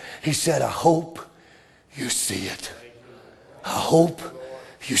make her. He said, I hope you see it. I hope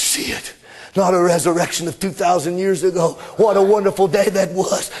you see it. Not a resurrection of 2,000 years ago. What a wonderful day that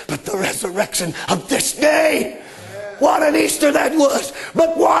was. But the resurrection of this day. What an Easter that was.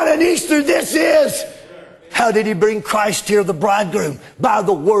 But what an Easter this is. How did he bring Christ here, the bridegroom? By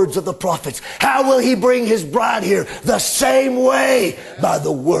the words of the prophets. How will he bring his bride here? The same way, by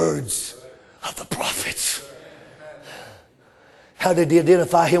the words of the prophets. How did he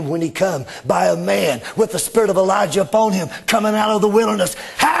identify him when he come? By a man with the spirit of Elijah upon him, coming out of the wilderness.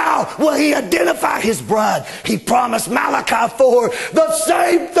 How will he identify his bride? He promised Malachi 4 the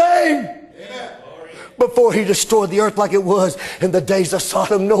same thing. Before he destroyed the earth like it was in the days of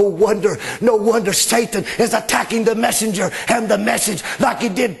Sodom. No wonder Satan is attacking the messenger and the message like he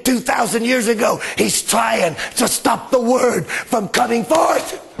did 2,000 years ago. He's trying to stop the word from coming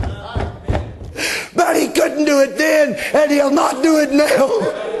forth. But he couldn't do it then, and he'll not do it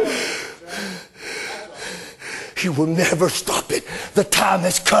now. He will never stop it. The time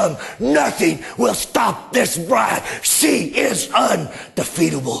has come. Nothing will stop this bride. She is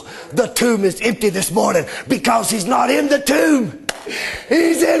undefeatable. The tomb is empty this morning because he's not in the tomb.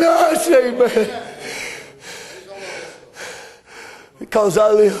 He's in us. Amen. Because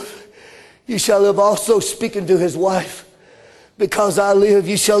I live, you shall live also. Speaking to his wife. Because I live,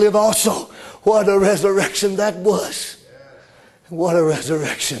 you shall live also. What a resurrection that was. What a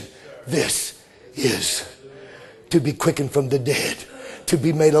resurrection this is. To be quickened from the dead. To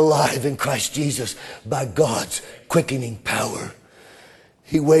be made alive in Christ Jesus by God's quickening power.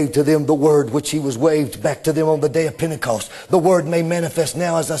 He waved to them the word which he was waved back to them on the day of Pentecost. The word may manifest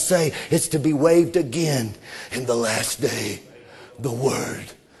now, as I say. It's to be waved again in the last day. The word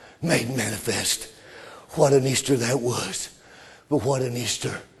made manifest. What an Easter that was. But what an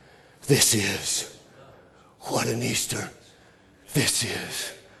Easter this is. What an Easter this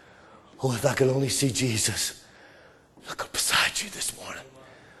is. Oh, if I could only see Jesus. Look up beside you this morning.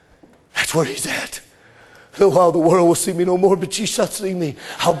 That's where he's at. Though while the world will see me no more, but you shall see me.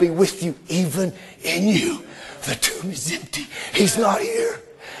 I'll be with you, even in you. The tomb is empty. He's not here.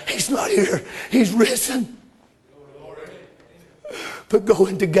 He's not here. He's risen. But go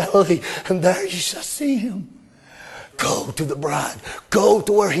into Galilee, and there you shall see him. Go to the bride. Go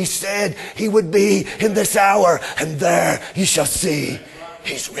to where he said he would be in this hour, and there you shall see.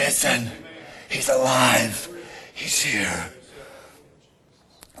 He's risen. He's alive. He's here.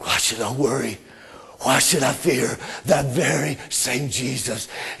 Why should I worry? Why should I fear? That very same Jesus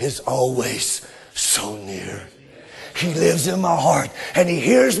is always so near. He lives in my heart and he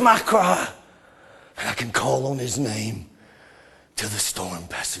hears my cry. And I can call on his name till the storm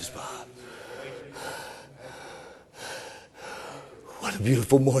passes by. What a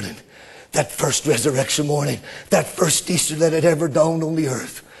beautiful morning. That first resurrection morning. That first Easter that had ever dawned on the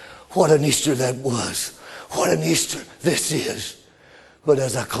earth. What an Easter that was. What an Easter this is. But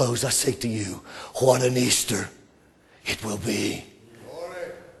as I close, I say to you, what an Easter it will be.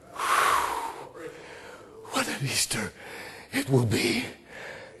 What an Easter it will be.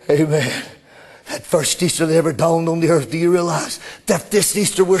 Amen. That first Easter that ever dawned on the earth, do you realize that this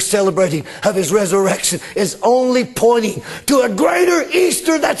Easter we're celebrating of his resurrection is only pointing to a greater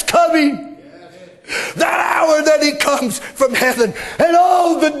Easter that's coming? That hour that he comes from heaven and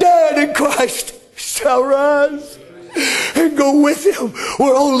all the dead in Christ shall rise and go with him.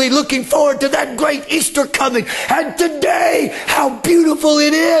 We're only looking forward to that great Easter coming. And today, how beautiful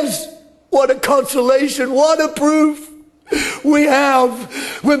it is. What a consolation. What a proof we have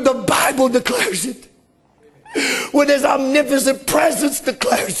when the Bible declares it. When his omnipotent presence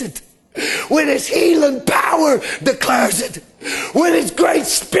declares it. When his healing power declares it. When his great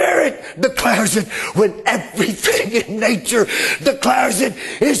spirit declares it. When everything in nature declares it.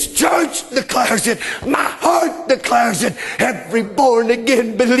 His church declares it. My heart declares it. Every born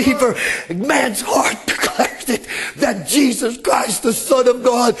again believer, man's heart declares it. That Jesus Christ, the Son of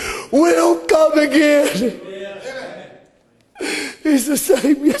God, will come again. He's the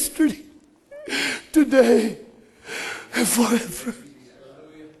same yesterday, today, and forever.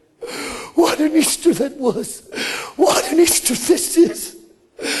 What an Easter that was. What an Easter this is.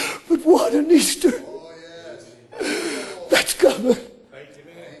 But what an Easter that's coming.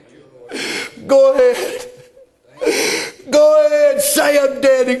 Go ahead. Go ahead. Say I'm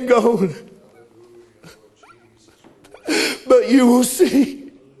dead and gone. But you will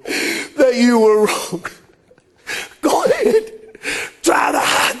see that you were wrong. Go ahead. Try to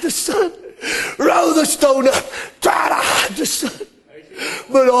hide the sun. Roll the stone up. Try to hide the sun.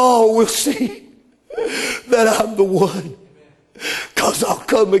 But all will see that I'm the one. Because I'll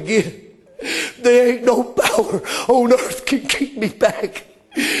come again. There ain't no power on earth can keep me back.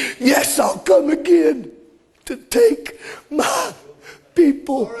 Yes, I'll come again to take my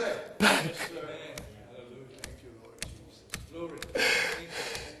people back.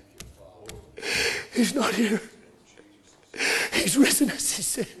 He's not here. He's risen, as he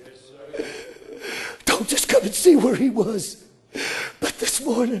said. Don't just come and see where he was, but this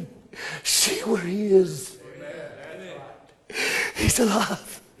morning, see where he is. He's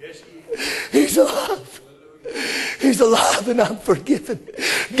alive. He's alive. He's alive, and I'm forgiven.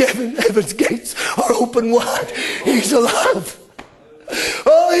 Gavin Evans' gates are open wide. He's alive.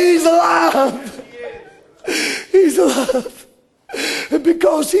 Oh, he's alive. He's alive. And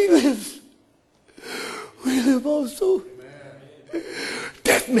because he lives, we live also.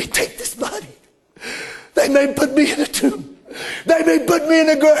 Death may take this body. They may put me in a tomb. They may put me in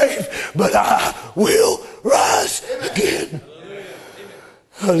a grave. But I will rise again.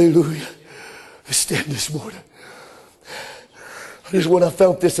 Hallelujah. Let's stand this morning. I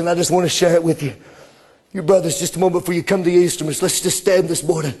felt this, and I just want to share it with you. You brothers, just a moment before you come to your instruments, let's just stand this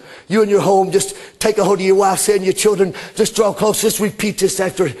morning. You in your home, just take a hold of your wife and your children. Just draw close. Just repeat this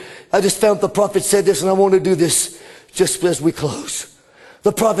after. I just found the prophet said this, and I want to do this just as we close.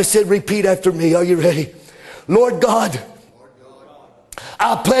 The prophet said, repeat after me. Are you ready? Lord God,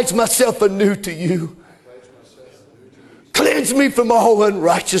 I pledge myself anew to you. Cleanse me from all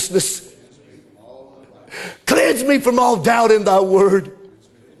unrighteousness. Cleanse me from all doubt in thy word.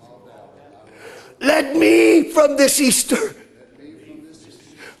 Let me from this Easter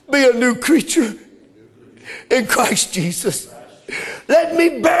be a new creature in Christ Jesus. Let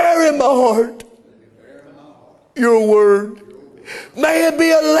me bear in my heart your word. May it be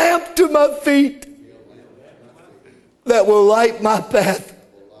a lamp to my feet that will light my path.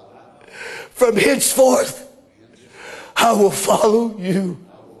 From henceforth, I will follow you.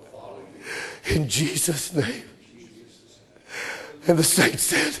 In Jesus' name. And the saints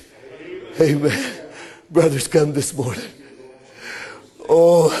said, amen. Brothers, come this morning.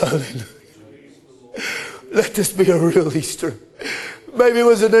 Oh, hallelujah. Let this be a real Easter. Maybe it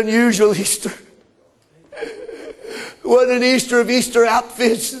was an unusual Easter. It wasn't an Easter of Easter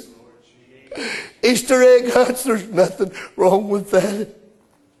outfits, Easter egg hunts. There's nothing wrong with that.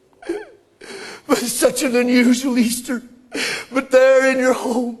 But it's such an unusual Easter. But there in your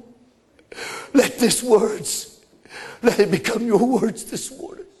home, let this words, let it become your words this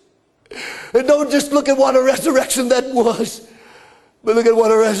morning. And don't just look at what a resurrection that was, but look at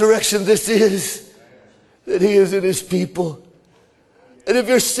what a resurrection this is. That he is in his people. And if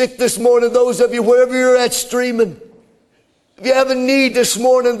you're sick this morning, those of you, wherever you're at streaming, if you have a need this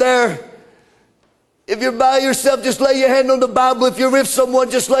morning there, if you're by yourself, just lay your hand on the Bible. If you're with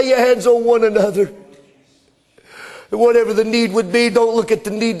someone, just lay your hands on one another. And whatever the need would be, don't look at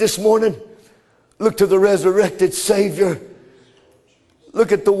the need this morning. Look to the resurrected Savior.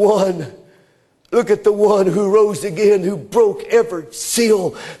 Look at the one. Look at the one who rose again, who broke every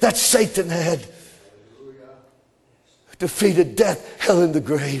seal that Satan had. Defeated death, hell, and the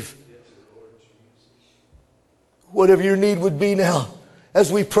grave. Whatever your need would be now,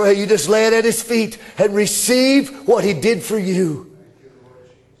 as we pray, you just lay it at his feet and receive what he did for you.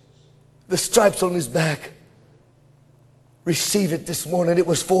 The stripes on his back. Receive it this morning. It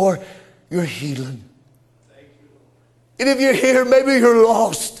was for your healing. And if you're here, maybe you're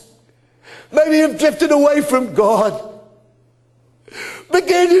lost. Maybe you've drifted away from God.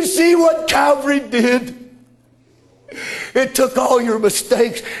 Begin to see what Calvary did. It took all your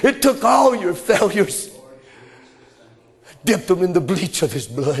mistakes. It took all your failures. Dipped them in the bleach of his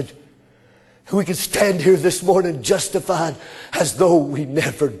blood. And we can stand here this morning justified as though we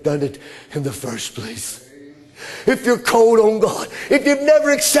never done it in the first place. If you're cold on God, if you've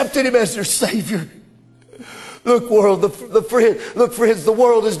never accepted him as your Savior, look, world, look, friends, the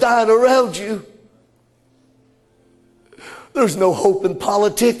world is dying around you. There's no hope in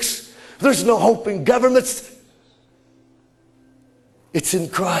politics. There's no hope in governments. It's in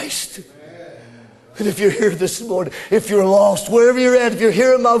Christ. And if you're here this morning, if you're lost, wherever you're at, if you're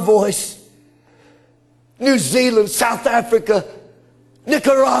hearing my voice, New Zealand, South Africa,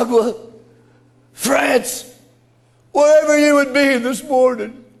 Nicaragua, France, wherever you would be this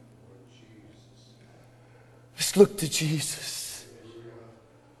morning, just look to Jesus.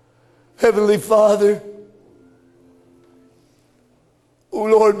 Heavenly Father, oh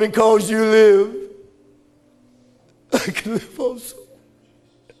Lord, because you live, I can live also.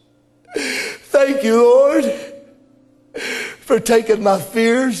 Thank you, Lord, for taking my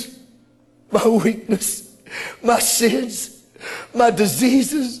fears, my weakness, my sins, my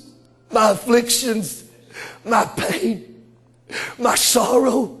diseases, my afflictions, my pain, my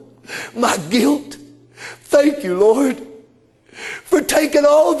sorrow, my guilt. Thank you, Lord, for taking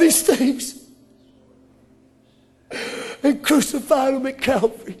all these things and crucifying them at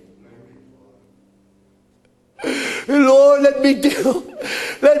Calvary. And Lord, let me kneel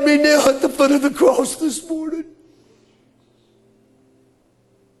at the foot of the cross this morning.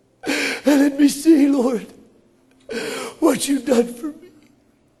 And let me see, Lord, what you've done for me.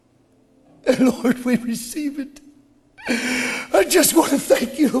 And Lord, we receive it. I just want to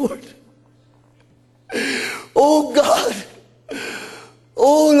thank you, Lord. Oh God,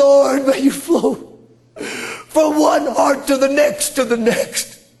 oh Lord, may you flow from one heart to the next,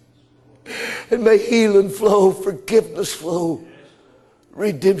 and may healing flow, forgiveness flow,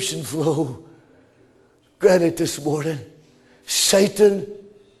 redemption flow. Grant it this morning. Satan,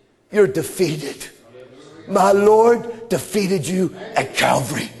 you're defeated. My Lord defeated you at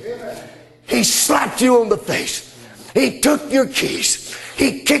Calvary. He slapped you on the face. He took your keys.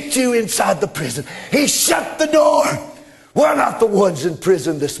 He kicked you inside the prison. He shut the door. We're not the ones in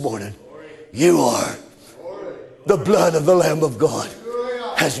prison this morning. You are. The blood of the Lamb of God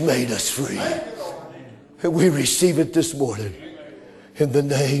has made us free. And we receive it this morning in the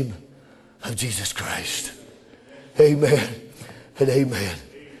name of Jesus Christ. Amen and amen.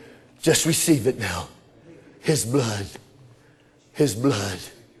 Just receive it now. His blood is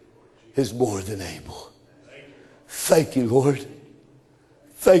more than able. Thank you, Lord.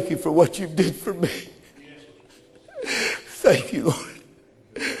 Thank you for what you did for me. Thank you, Lord.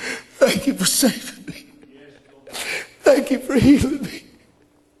 Thank you for saving me. Thank you for healing me.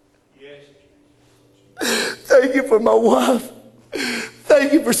 Thank you for my wife.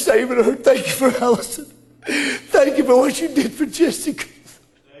 Thank you for saving her. Thank you for Allison. Thank you for what you did for Jessica.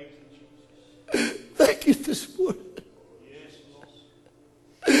 Thank you this morning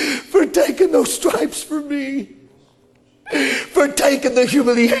for taking those stripes for me, for taking the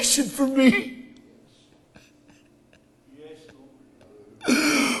humiliation for me.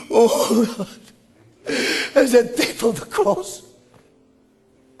 Oh, God, as that thief on the cross,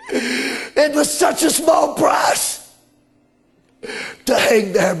 it was such a small price to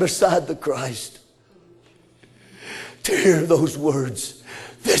hang there beside the Christ, to hear those words,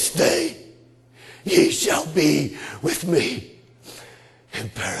 "This day ye shall be with me in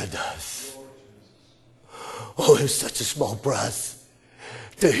paradise." Oh, it's such a small price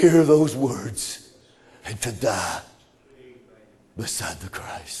to hear those words and to die beside the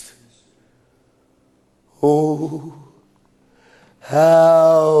Christ. Oh,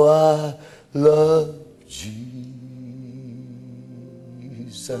 how I love Jesus.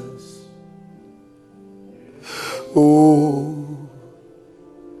 Oh,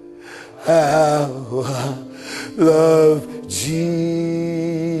 how I love Jesus.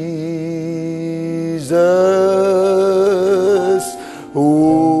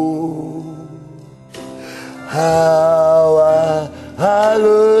 Oh, how I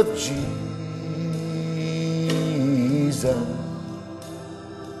love Jesus.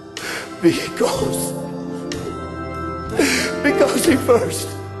 Because he first.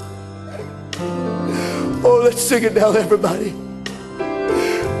 Oh, let's sing it now, everybody.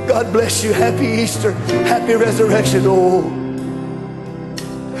 God bless you. Happy Easter. Happy resurrection. Oh,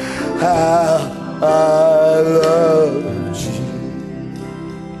 how I love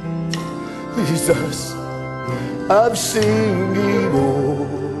Jesus. I'm singing. Oh,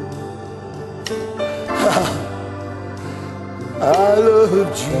 how I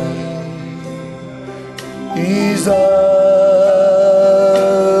love Jesus.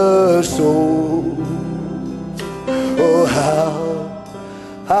 Oh, how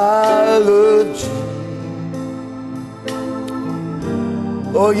I love you.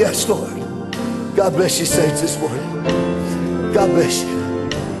 Oh, yes, Lord. God bless you, saints, this morning. God bless you.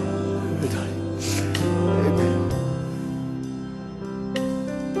 Amen.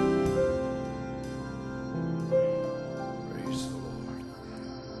 Praise the Lord.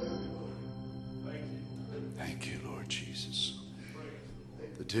 Thank you, Lord Jesus.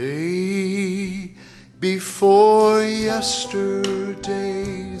 The day before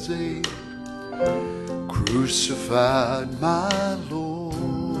yesterday, they crucified my Lord.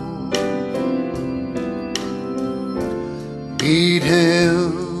 Beat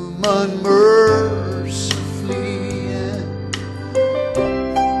him unmercifully and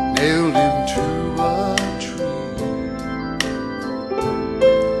nailed him to a tree.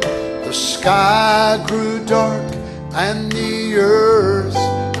 The sky grew dark and the earth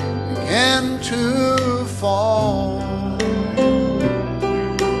began to fall.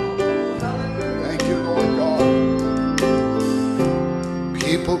 Thank you, Lord God.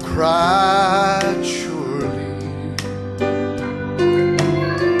 People cried, surely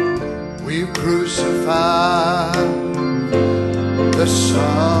we've crucified the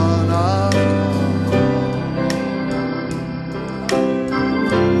Son of God.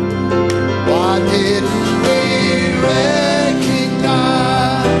 Why didn't we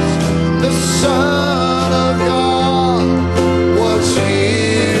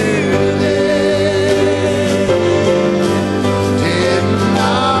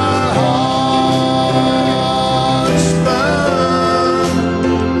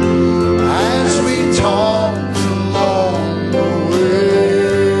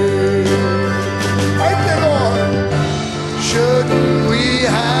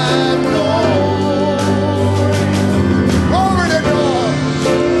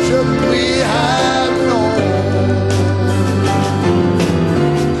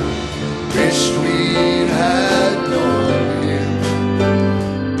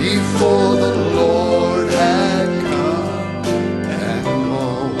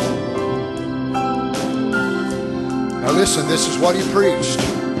Now listen, this is what he preached.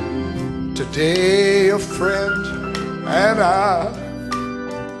 Today a friend and I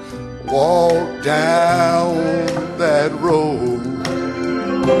walked down that road.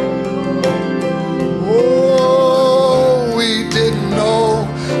 Oh, we didn't know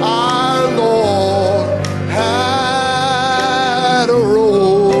our Lord had a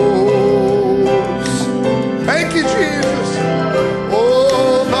rose. Thank you, Jesus.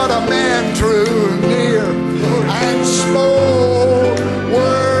 Oh, but a man drew near and spoke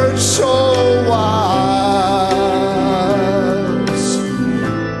words so wise.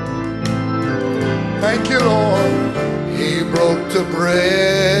 Thank you, Lord. He broke the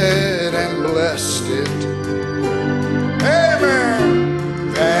bread and blessed it. Amen.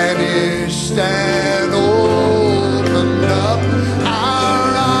 Vanished and opened up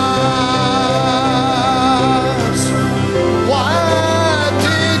our eyes. Why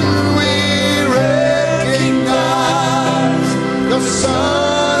didn't we recognize the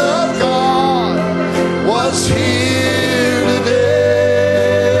Son of God was here today?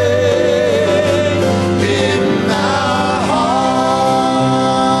 Didn't our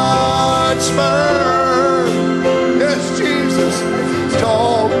hearts burn? Yes, Jesus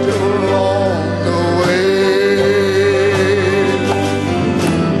talked along the way.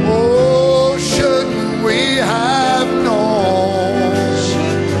 Oh, shouldn't we have known?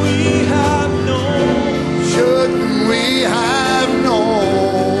 Shouldn't we have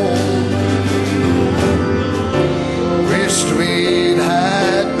known? Wished we'd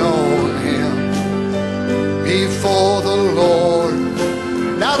had known him before the Lord.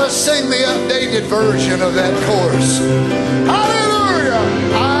 Now let's sing the updated version of that chorus. Hallelujah!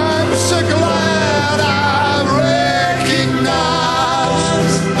 I'm so glad I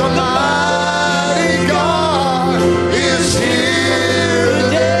recognize the mighty God is here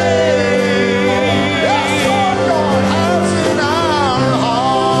today. Yes, Lord God, as in our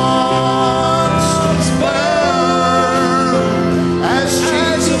hearts burn, as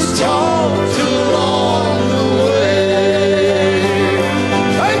Jesus talked along the way.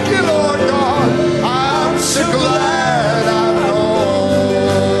 Thank you, Lord God. I'm so glad I've known.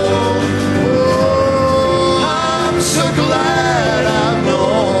 Oh, I'm so glad I've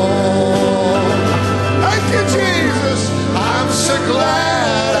known. Thank you, Jesus. I'm so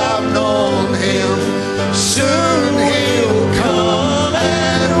glad I've known him. Soon he'll come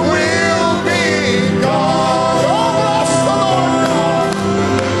and we'll be gone. Oh, bless the Lord God.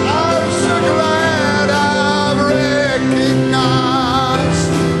 I'm so glad I've recognized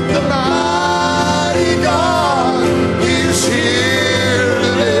the mighty God is here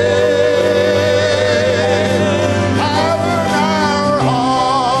today. Having our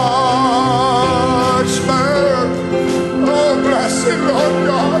hearts burn. Oh, blessed Lord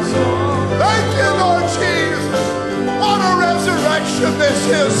God. Thank you, Lord Jesus. What a resurrection this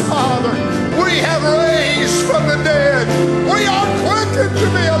is, Father. We have raised from the dead. We are quickened to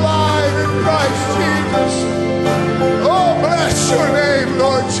be alive in Christ Jesus. Oh, bless your name,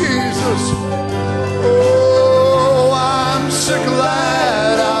 Lord Jesus. Oh, I'm so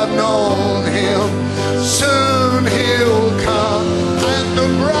glad I've known him. Soon he'll come and the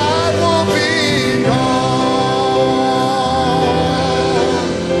bride will be gone.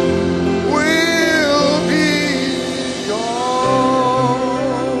 Will be gone.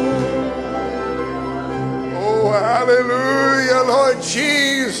 Oh, hallelujah, Lord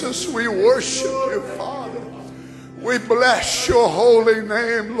Jesus. We worship you, Father. We bless your holy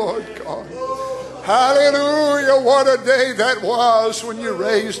name, Lord God. Hallelujah. What a day that was when you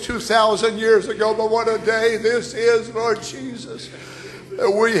raised 2,000 years ago. But what a day this is, Lord Jesus,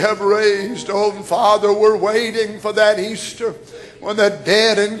 that we have raised. Oh, Father, we're waiting for that Easter when the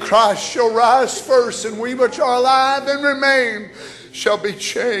dead in Christ shall rise first, and we which are alive and remain shall be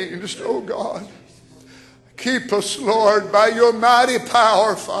changed, oh God. Keep us, Lord, by your mighty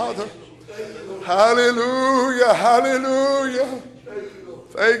power, Father. Hallelujah, hallelujah.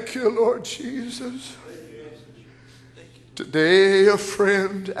 Thank you, Lord Jesus. Today a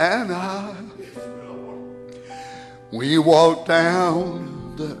friend and I, we walked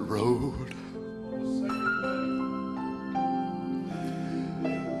down that road.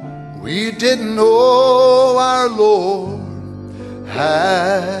 We didn't know our Lord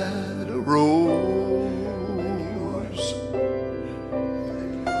had a rose.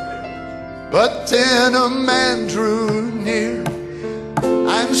 But then a man drew near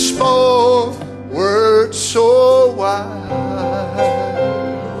and spoke words so wise.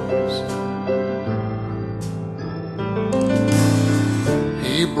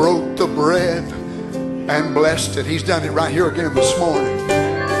 He broke the bread and blessed it. He's done it right here again this morning.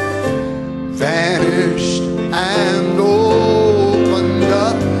 Vanished and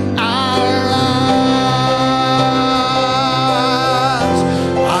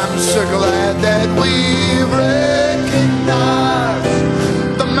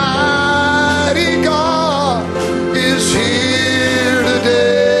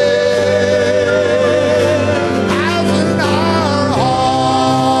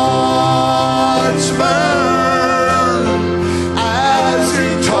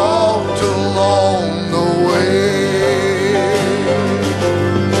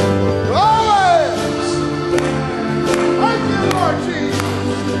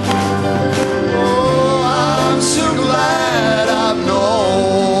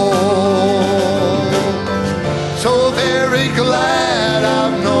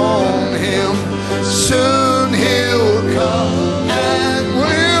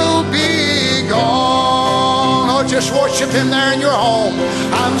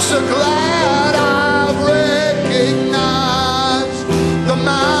so glad I've recognized the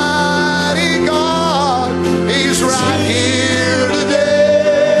mighty God. He's right here today.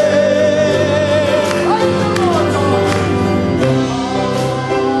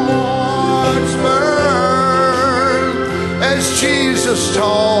 Hearts burn as Jesus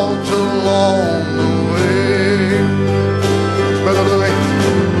talked along the way. Brother Louis.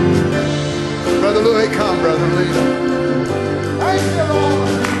 Brother Louis, come, Brother Louis. Thank you, Lord.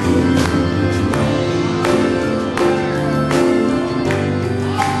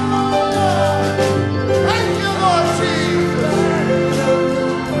 Thank you, Lord Jesus.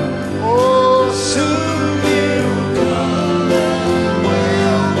 Oh, soon you'll come and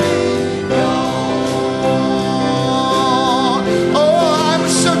we'll be gone. Oh, I'm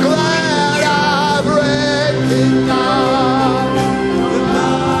so glad I've recognized the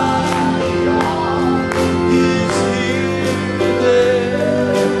mighty God is here today.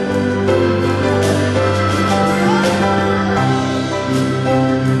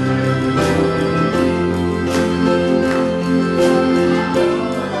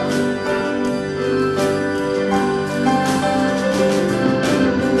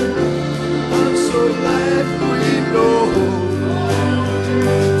 I'm so glad we know.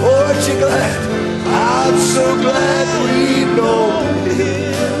 Oh, aren't you glad? I'm so glad we know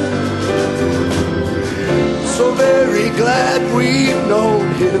Him. So very glad we know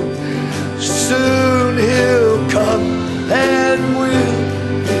Him. Soon He'll come and we'll.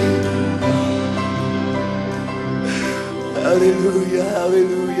 Hallelujah,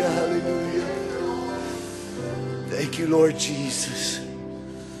 hallelujah, hallelujah. Thank you, Lord Jesus.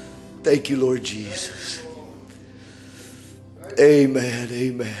 Thank you, Lord Jesus. Amen,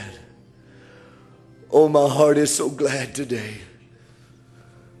 amen. Oh, my heart is so glad today.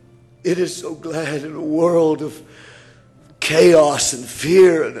 It is so glad in a world of chaos and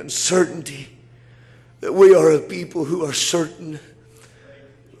fear and uncertainty that we are a people who are certain,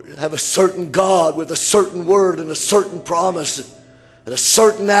 have a certain God with a certain word and a certain promise. At a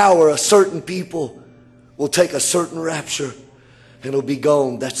certain hour, a certain people will take a certain rapture and it'll be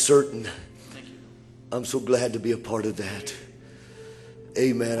gone. That's certain. I'm so glad to be a part of that.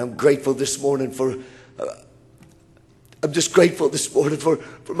 Amen. I'm grateful this morning for... I'm just grateful this morning for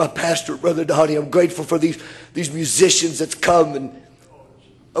my pastor, Brother Donnie. I'm grateful for these musicians that's come and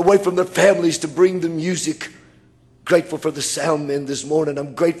away from their families to bring the music. Grateful for the sound men this morning.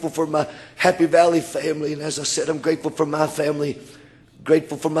 I'm grateful for my Happy Valley family. And as I said, I'm grateful for my family.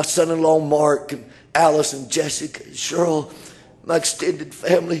 Grateful for my son-in-law, Mark, and Alice, and Jessica, and Cheryl, my extended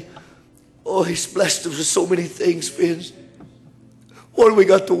family. Oh, He's blessed us with so many things, friends. What do we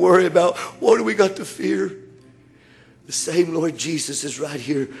got to worry about? What do we got to fear? The same Lord Jesus is right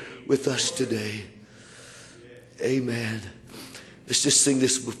here with us today. Amen. Let's just sing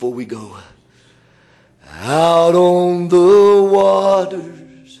this before we go. Out on the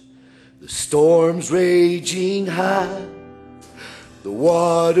waters, the storm's raging high. The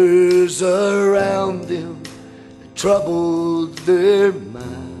waters around them troubled their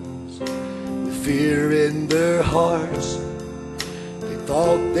minds. With fear in their hearts, they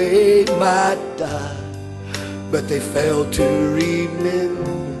thought they might die. But they failed to remember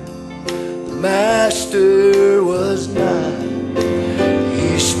the Master was nigh.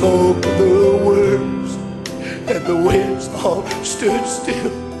 He spoke the words and the winds all stood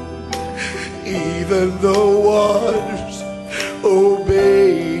still. Even the waters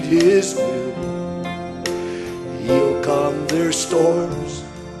obeyed His will. He'll calm their storms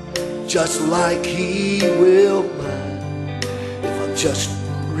just like He will mine. If I just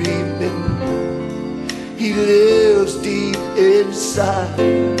remember He lives deep inside.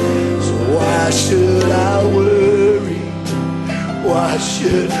 So why should I worry? Why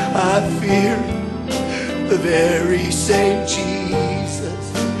should I fear? The very same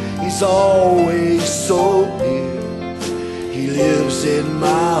Jesus, He's always so near. He lives in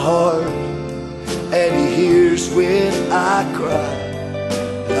my heart and He hears when I cry.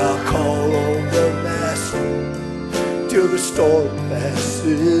 And I'll call on the Master till the storm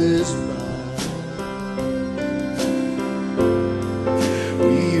passes by.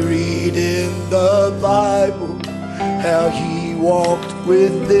 In the Bible, how He walked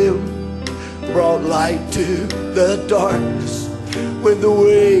with them, brought light to the darkness when the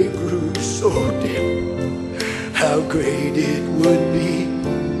way grew so dim. How great it would be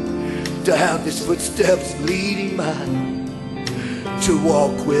to have His footsteps leading mine, to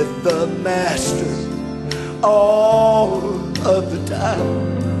walk with the Master all of the time.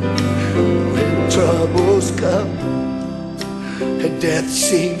 When troubles come and death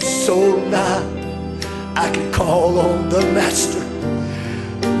seems so nigh, I can call on the Master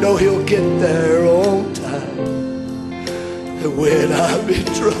know He'll get there on time. And when I'm in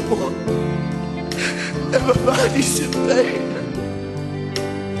trouble and my body's in pain,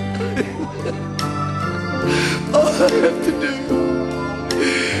 all I have to do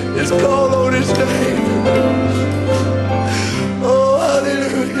is call on His name. Oh,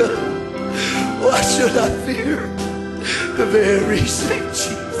 hallelujah. Why should I fear the very same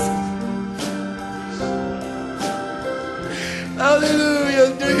Jesus? Hallelujah.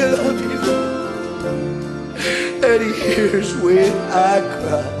 Do you love Him? And He hears when I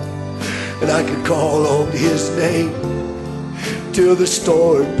cry, and I can call on His name till the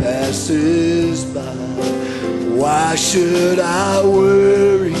storm passes by. Why should I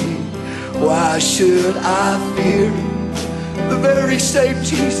worry? Why should I fear? The very same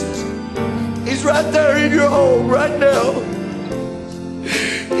Jesus, He's right there in your home right now.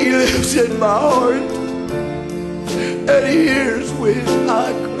 He lives in my heart, and He hears when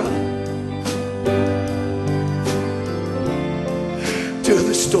I cry till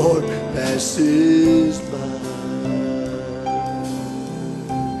the storm passes by.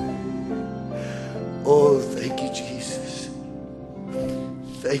 Oh, thank you, Jesus.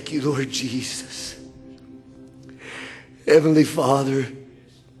 Thank you, Lord Jesus. Heavenly Father,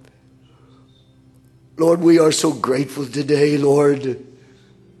 Lord, we are so grateful today, Lord.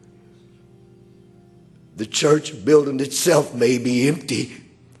 The church building itself may be empty,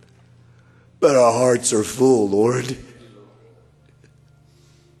 but our hearts are full, Lord.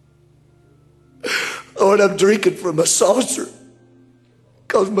 Lord, I'm drinking from a saucer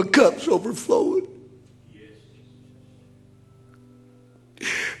because my cup's overflowing.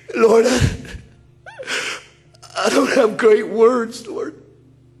 Lord, I don't have great words, Lord.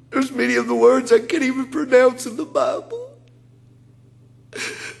 There's many of the words I can't even pronounce in the Bible.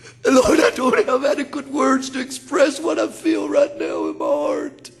 And Lord, I don't have adequate words to express what I feel right now in my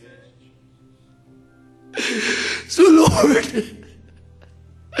heart. So Lord,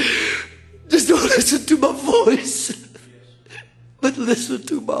 just don't listen to my voice, but listen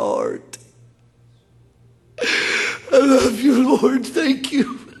to my heart. I love you, Lord. Thank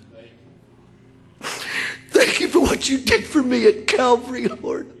you. Thank you for what you did for me at Calvary,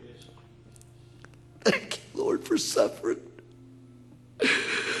 Lord. Thank you, Lord, for suffering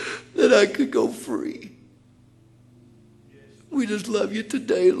that I could go free. We just love you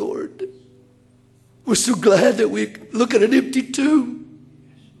today, Lord. We're so glad that we look at an empty tomb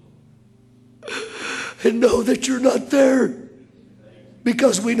and know that you're not there,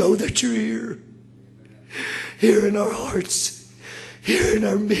 because we know that you're here. Here in our hearts, here in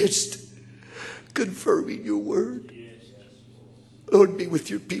our midst, confirming your word. Lord, be with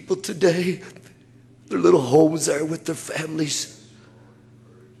your people today. Their little homes there with their families.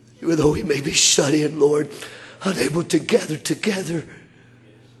 Even though we may be shut in, Lord, unable to gather together.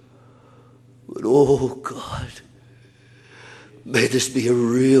 But oh God, may this be a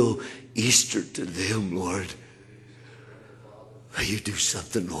real Easter to them, Lord. May you do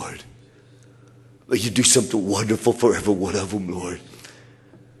something, Lord. May you do something wonderful for every one of them, Lord.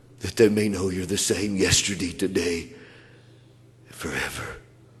 That they may know you're the same yesterday, today, and forever.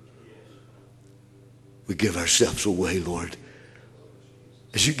 We give ourselves away, Lord.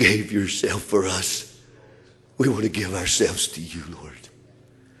 As you gave yourself for us, we want to give ourselves to you, Lord.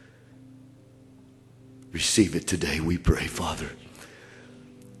 Receive it today, we pray, Father.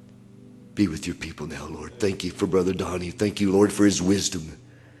 Be with your people now, Lord. Thank you for Brother Donnie. Thank you, Lord, for his wisdom.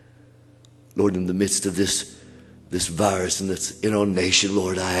 Lord, in the midst of this virus and that's in our nation,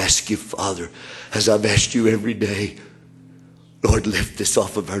 Lord, I ask you, Father, as I've asked you every day, Lord, lift this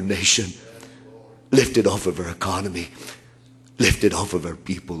off of our nation. Lift it off of our economy. Lift it off of our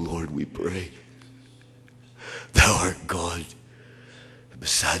people, Lord, we pray. Thou art God.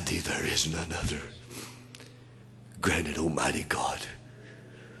 Beside thee there is none other. Grant it, Almighty God.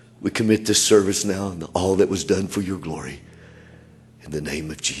 We commit this service now and all that was done for your glory. In the name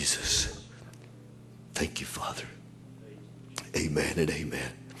of Jesus. Thank you, Father. Amen and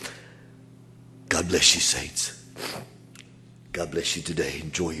amen. God bless you, saints. God bless you today.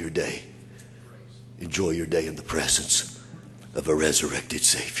 Enjoy your day. Enjoy your day in the presence of a resurrected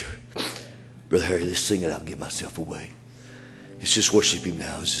Savior. Brother Harry, let's sing it. I'll give myself away. Let's just worship him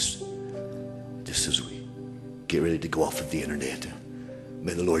now. It's just as we get ready to go off of the internet.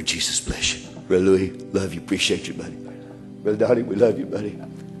 May the Lord Jesus bless you. Brother Louis, love you. Appreciate you, buddy. Brother Donnie, we love you, buddy.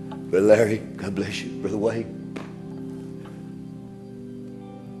 Brother Larry, God bless you. Brother Wayne.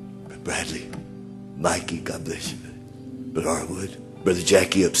 Brother Bradley. Mikey, God bless you, buddy. Brother Arwood. Brother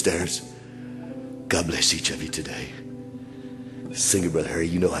Jackie upstairs. God bless each of you today. Sing it, Brother Harry.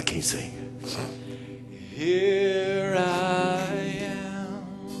 You know I can't sing. Here I am,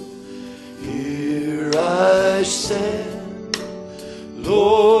 I said,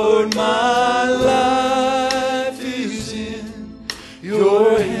 Lord, my life is in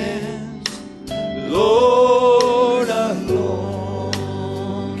your hands. Lord, I'm longing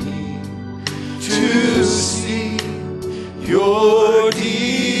to see your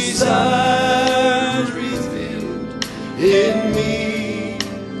desires revealed in me.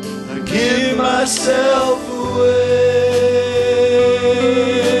 I give myself away.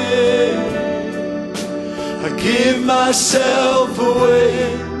 I give myself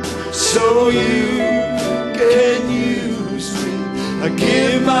away so you can use me. I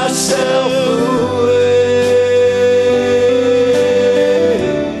give myself away.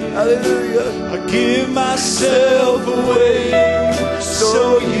 Hallelujah. I give myself away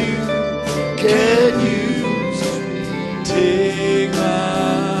so you can use me. Take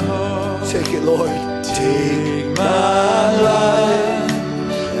my heart. Take it, Lord. Take my life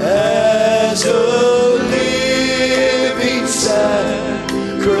as a living sacrifice.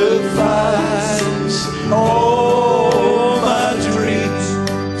 All my dreams,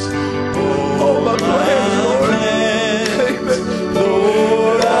 all my plans,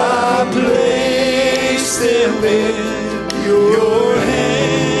 Lord, I place them in your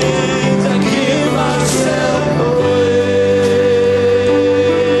hands. I give myself away.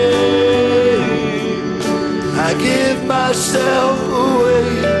 I give myself away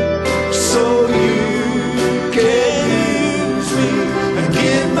so you can use me. I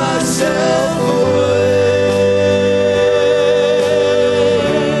give myself away.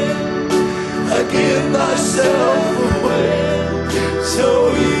 I give myself away so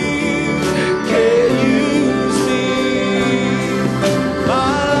you can use me.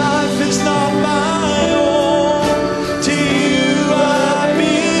 My life is not my own. To you I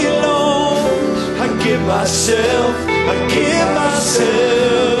belong. I give myself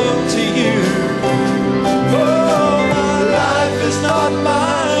to you. Oh, my life is not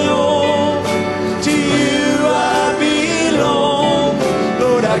my own. To you I belong.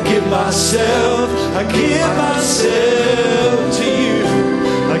 Lord, I give myself to you.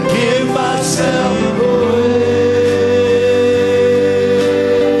 I give myself away.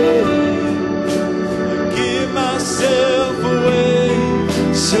 I give myself away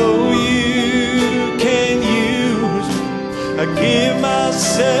so you can use me. I give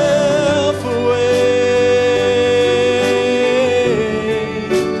myself away.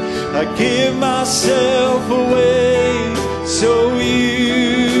 I give myself away so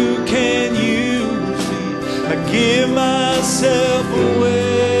you can use me. I give myself away.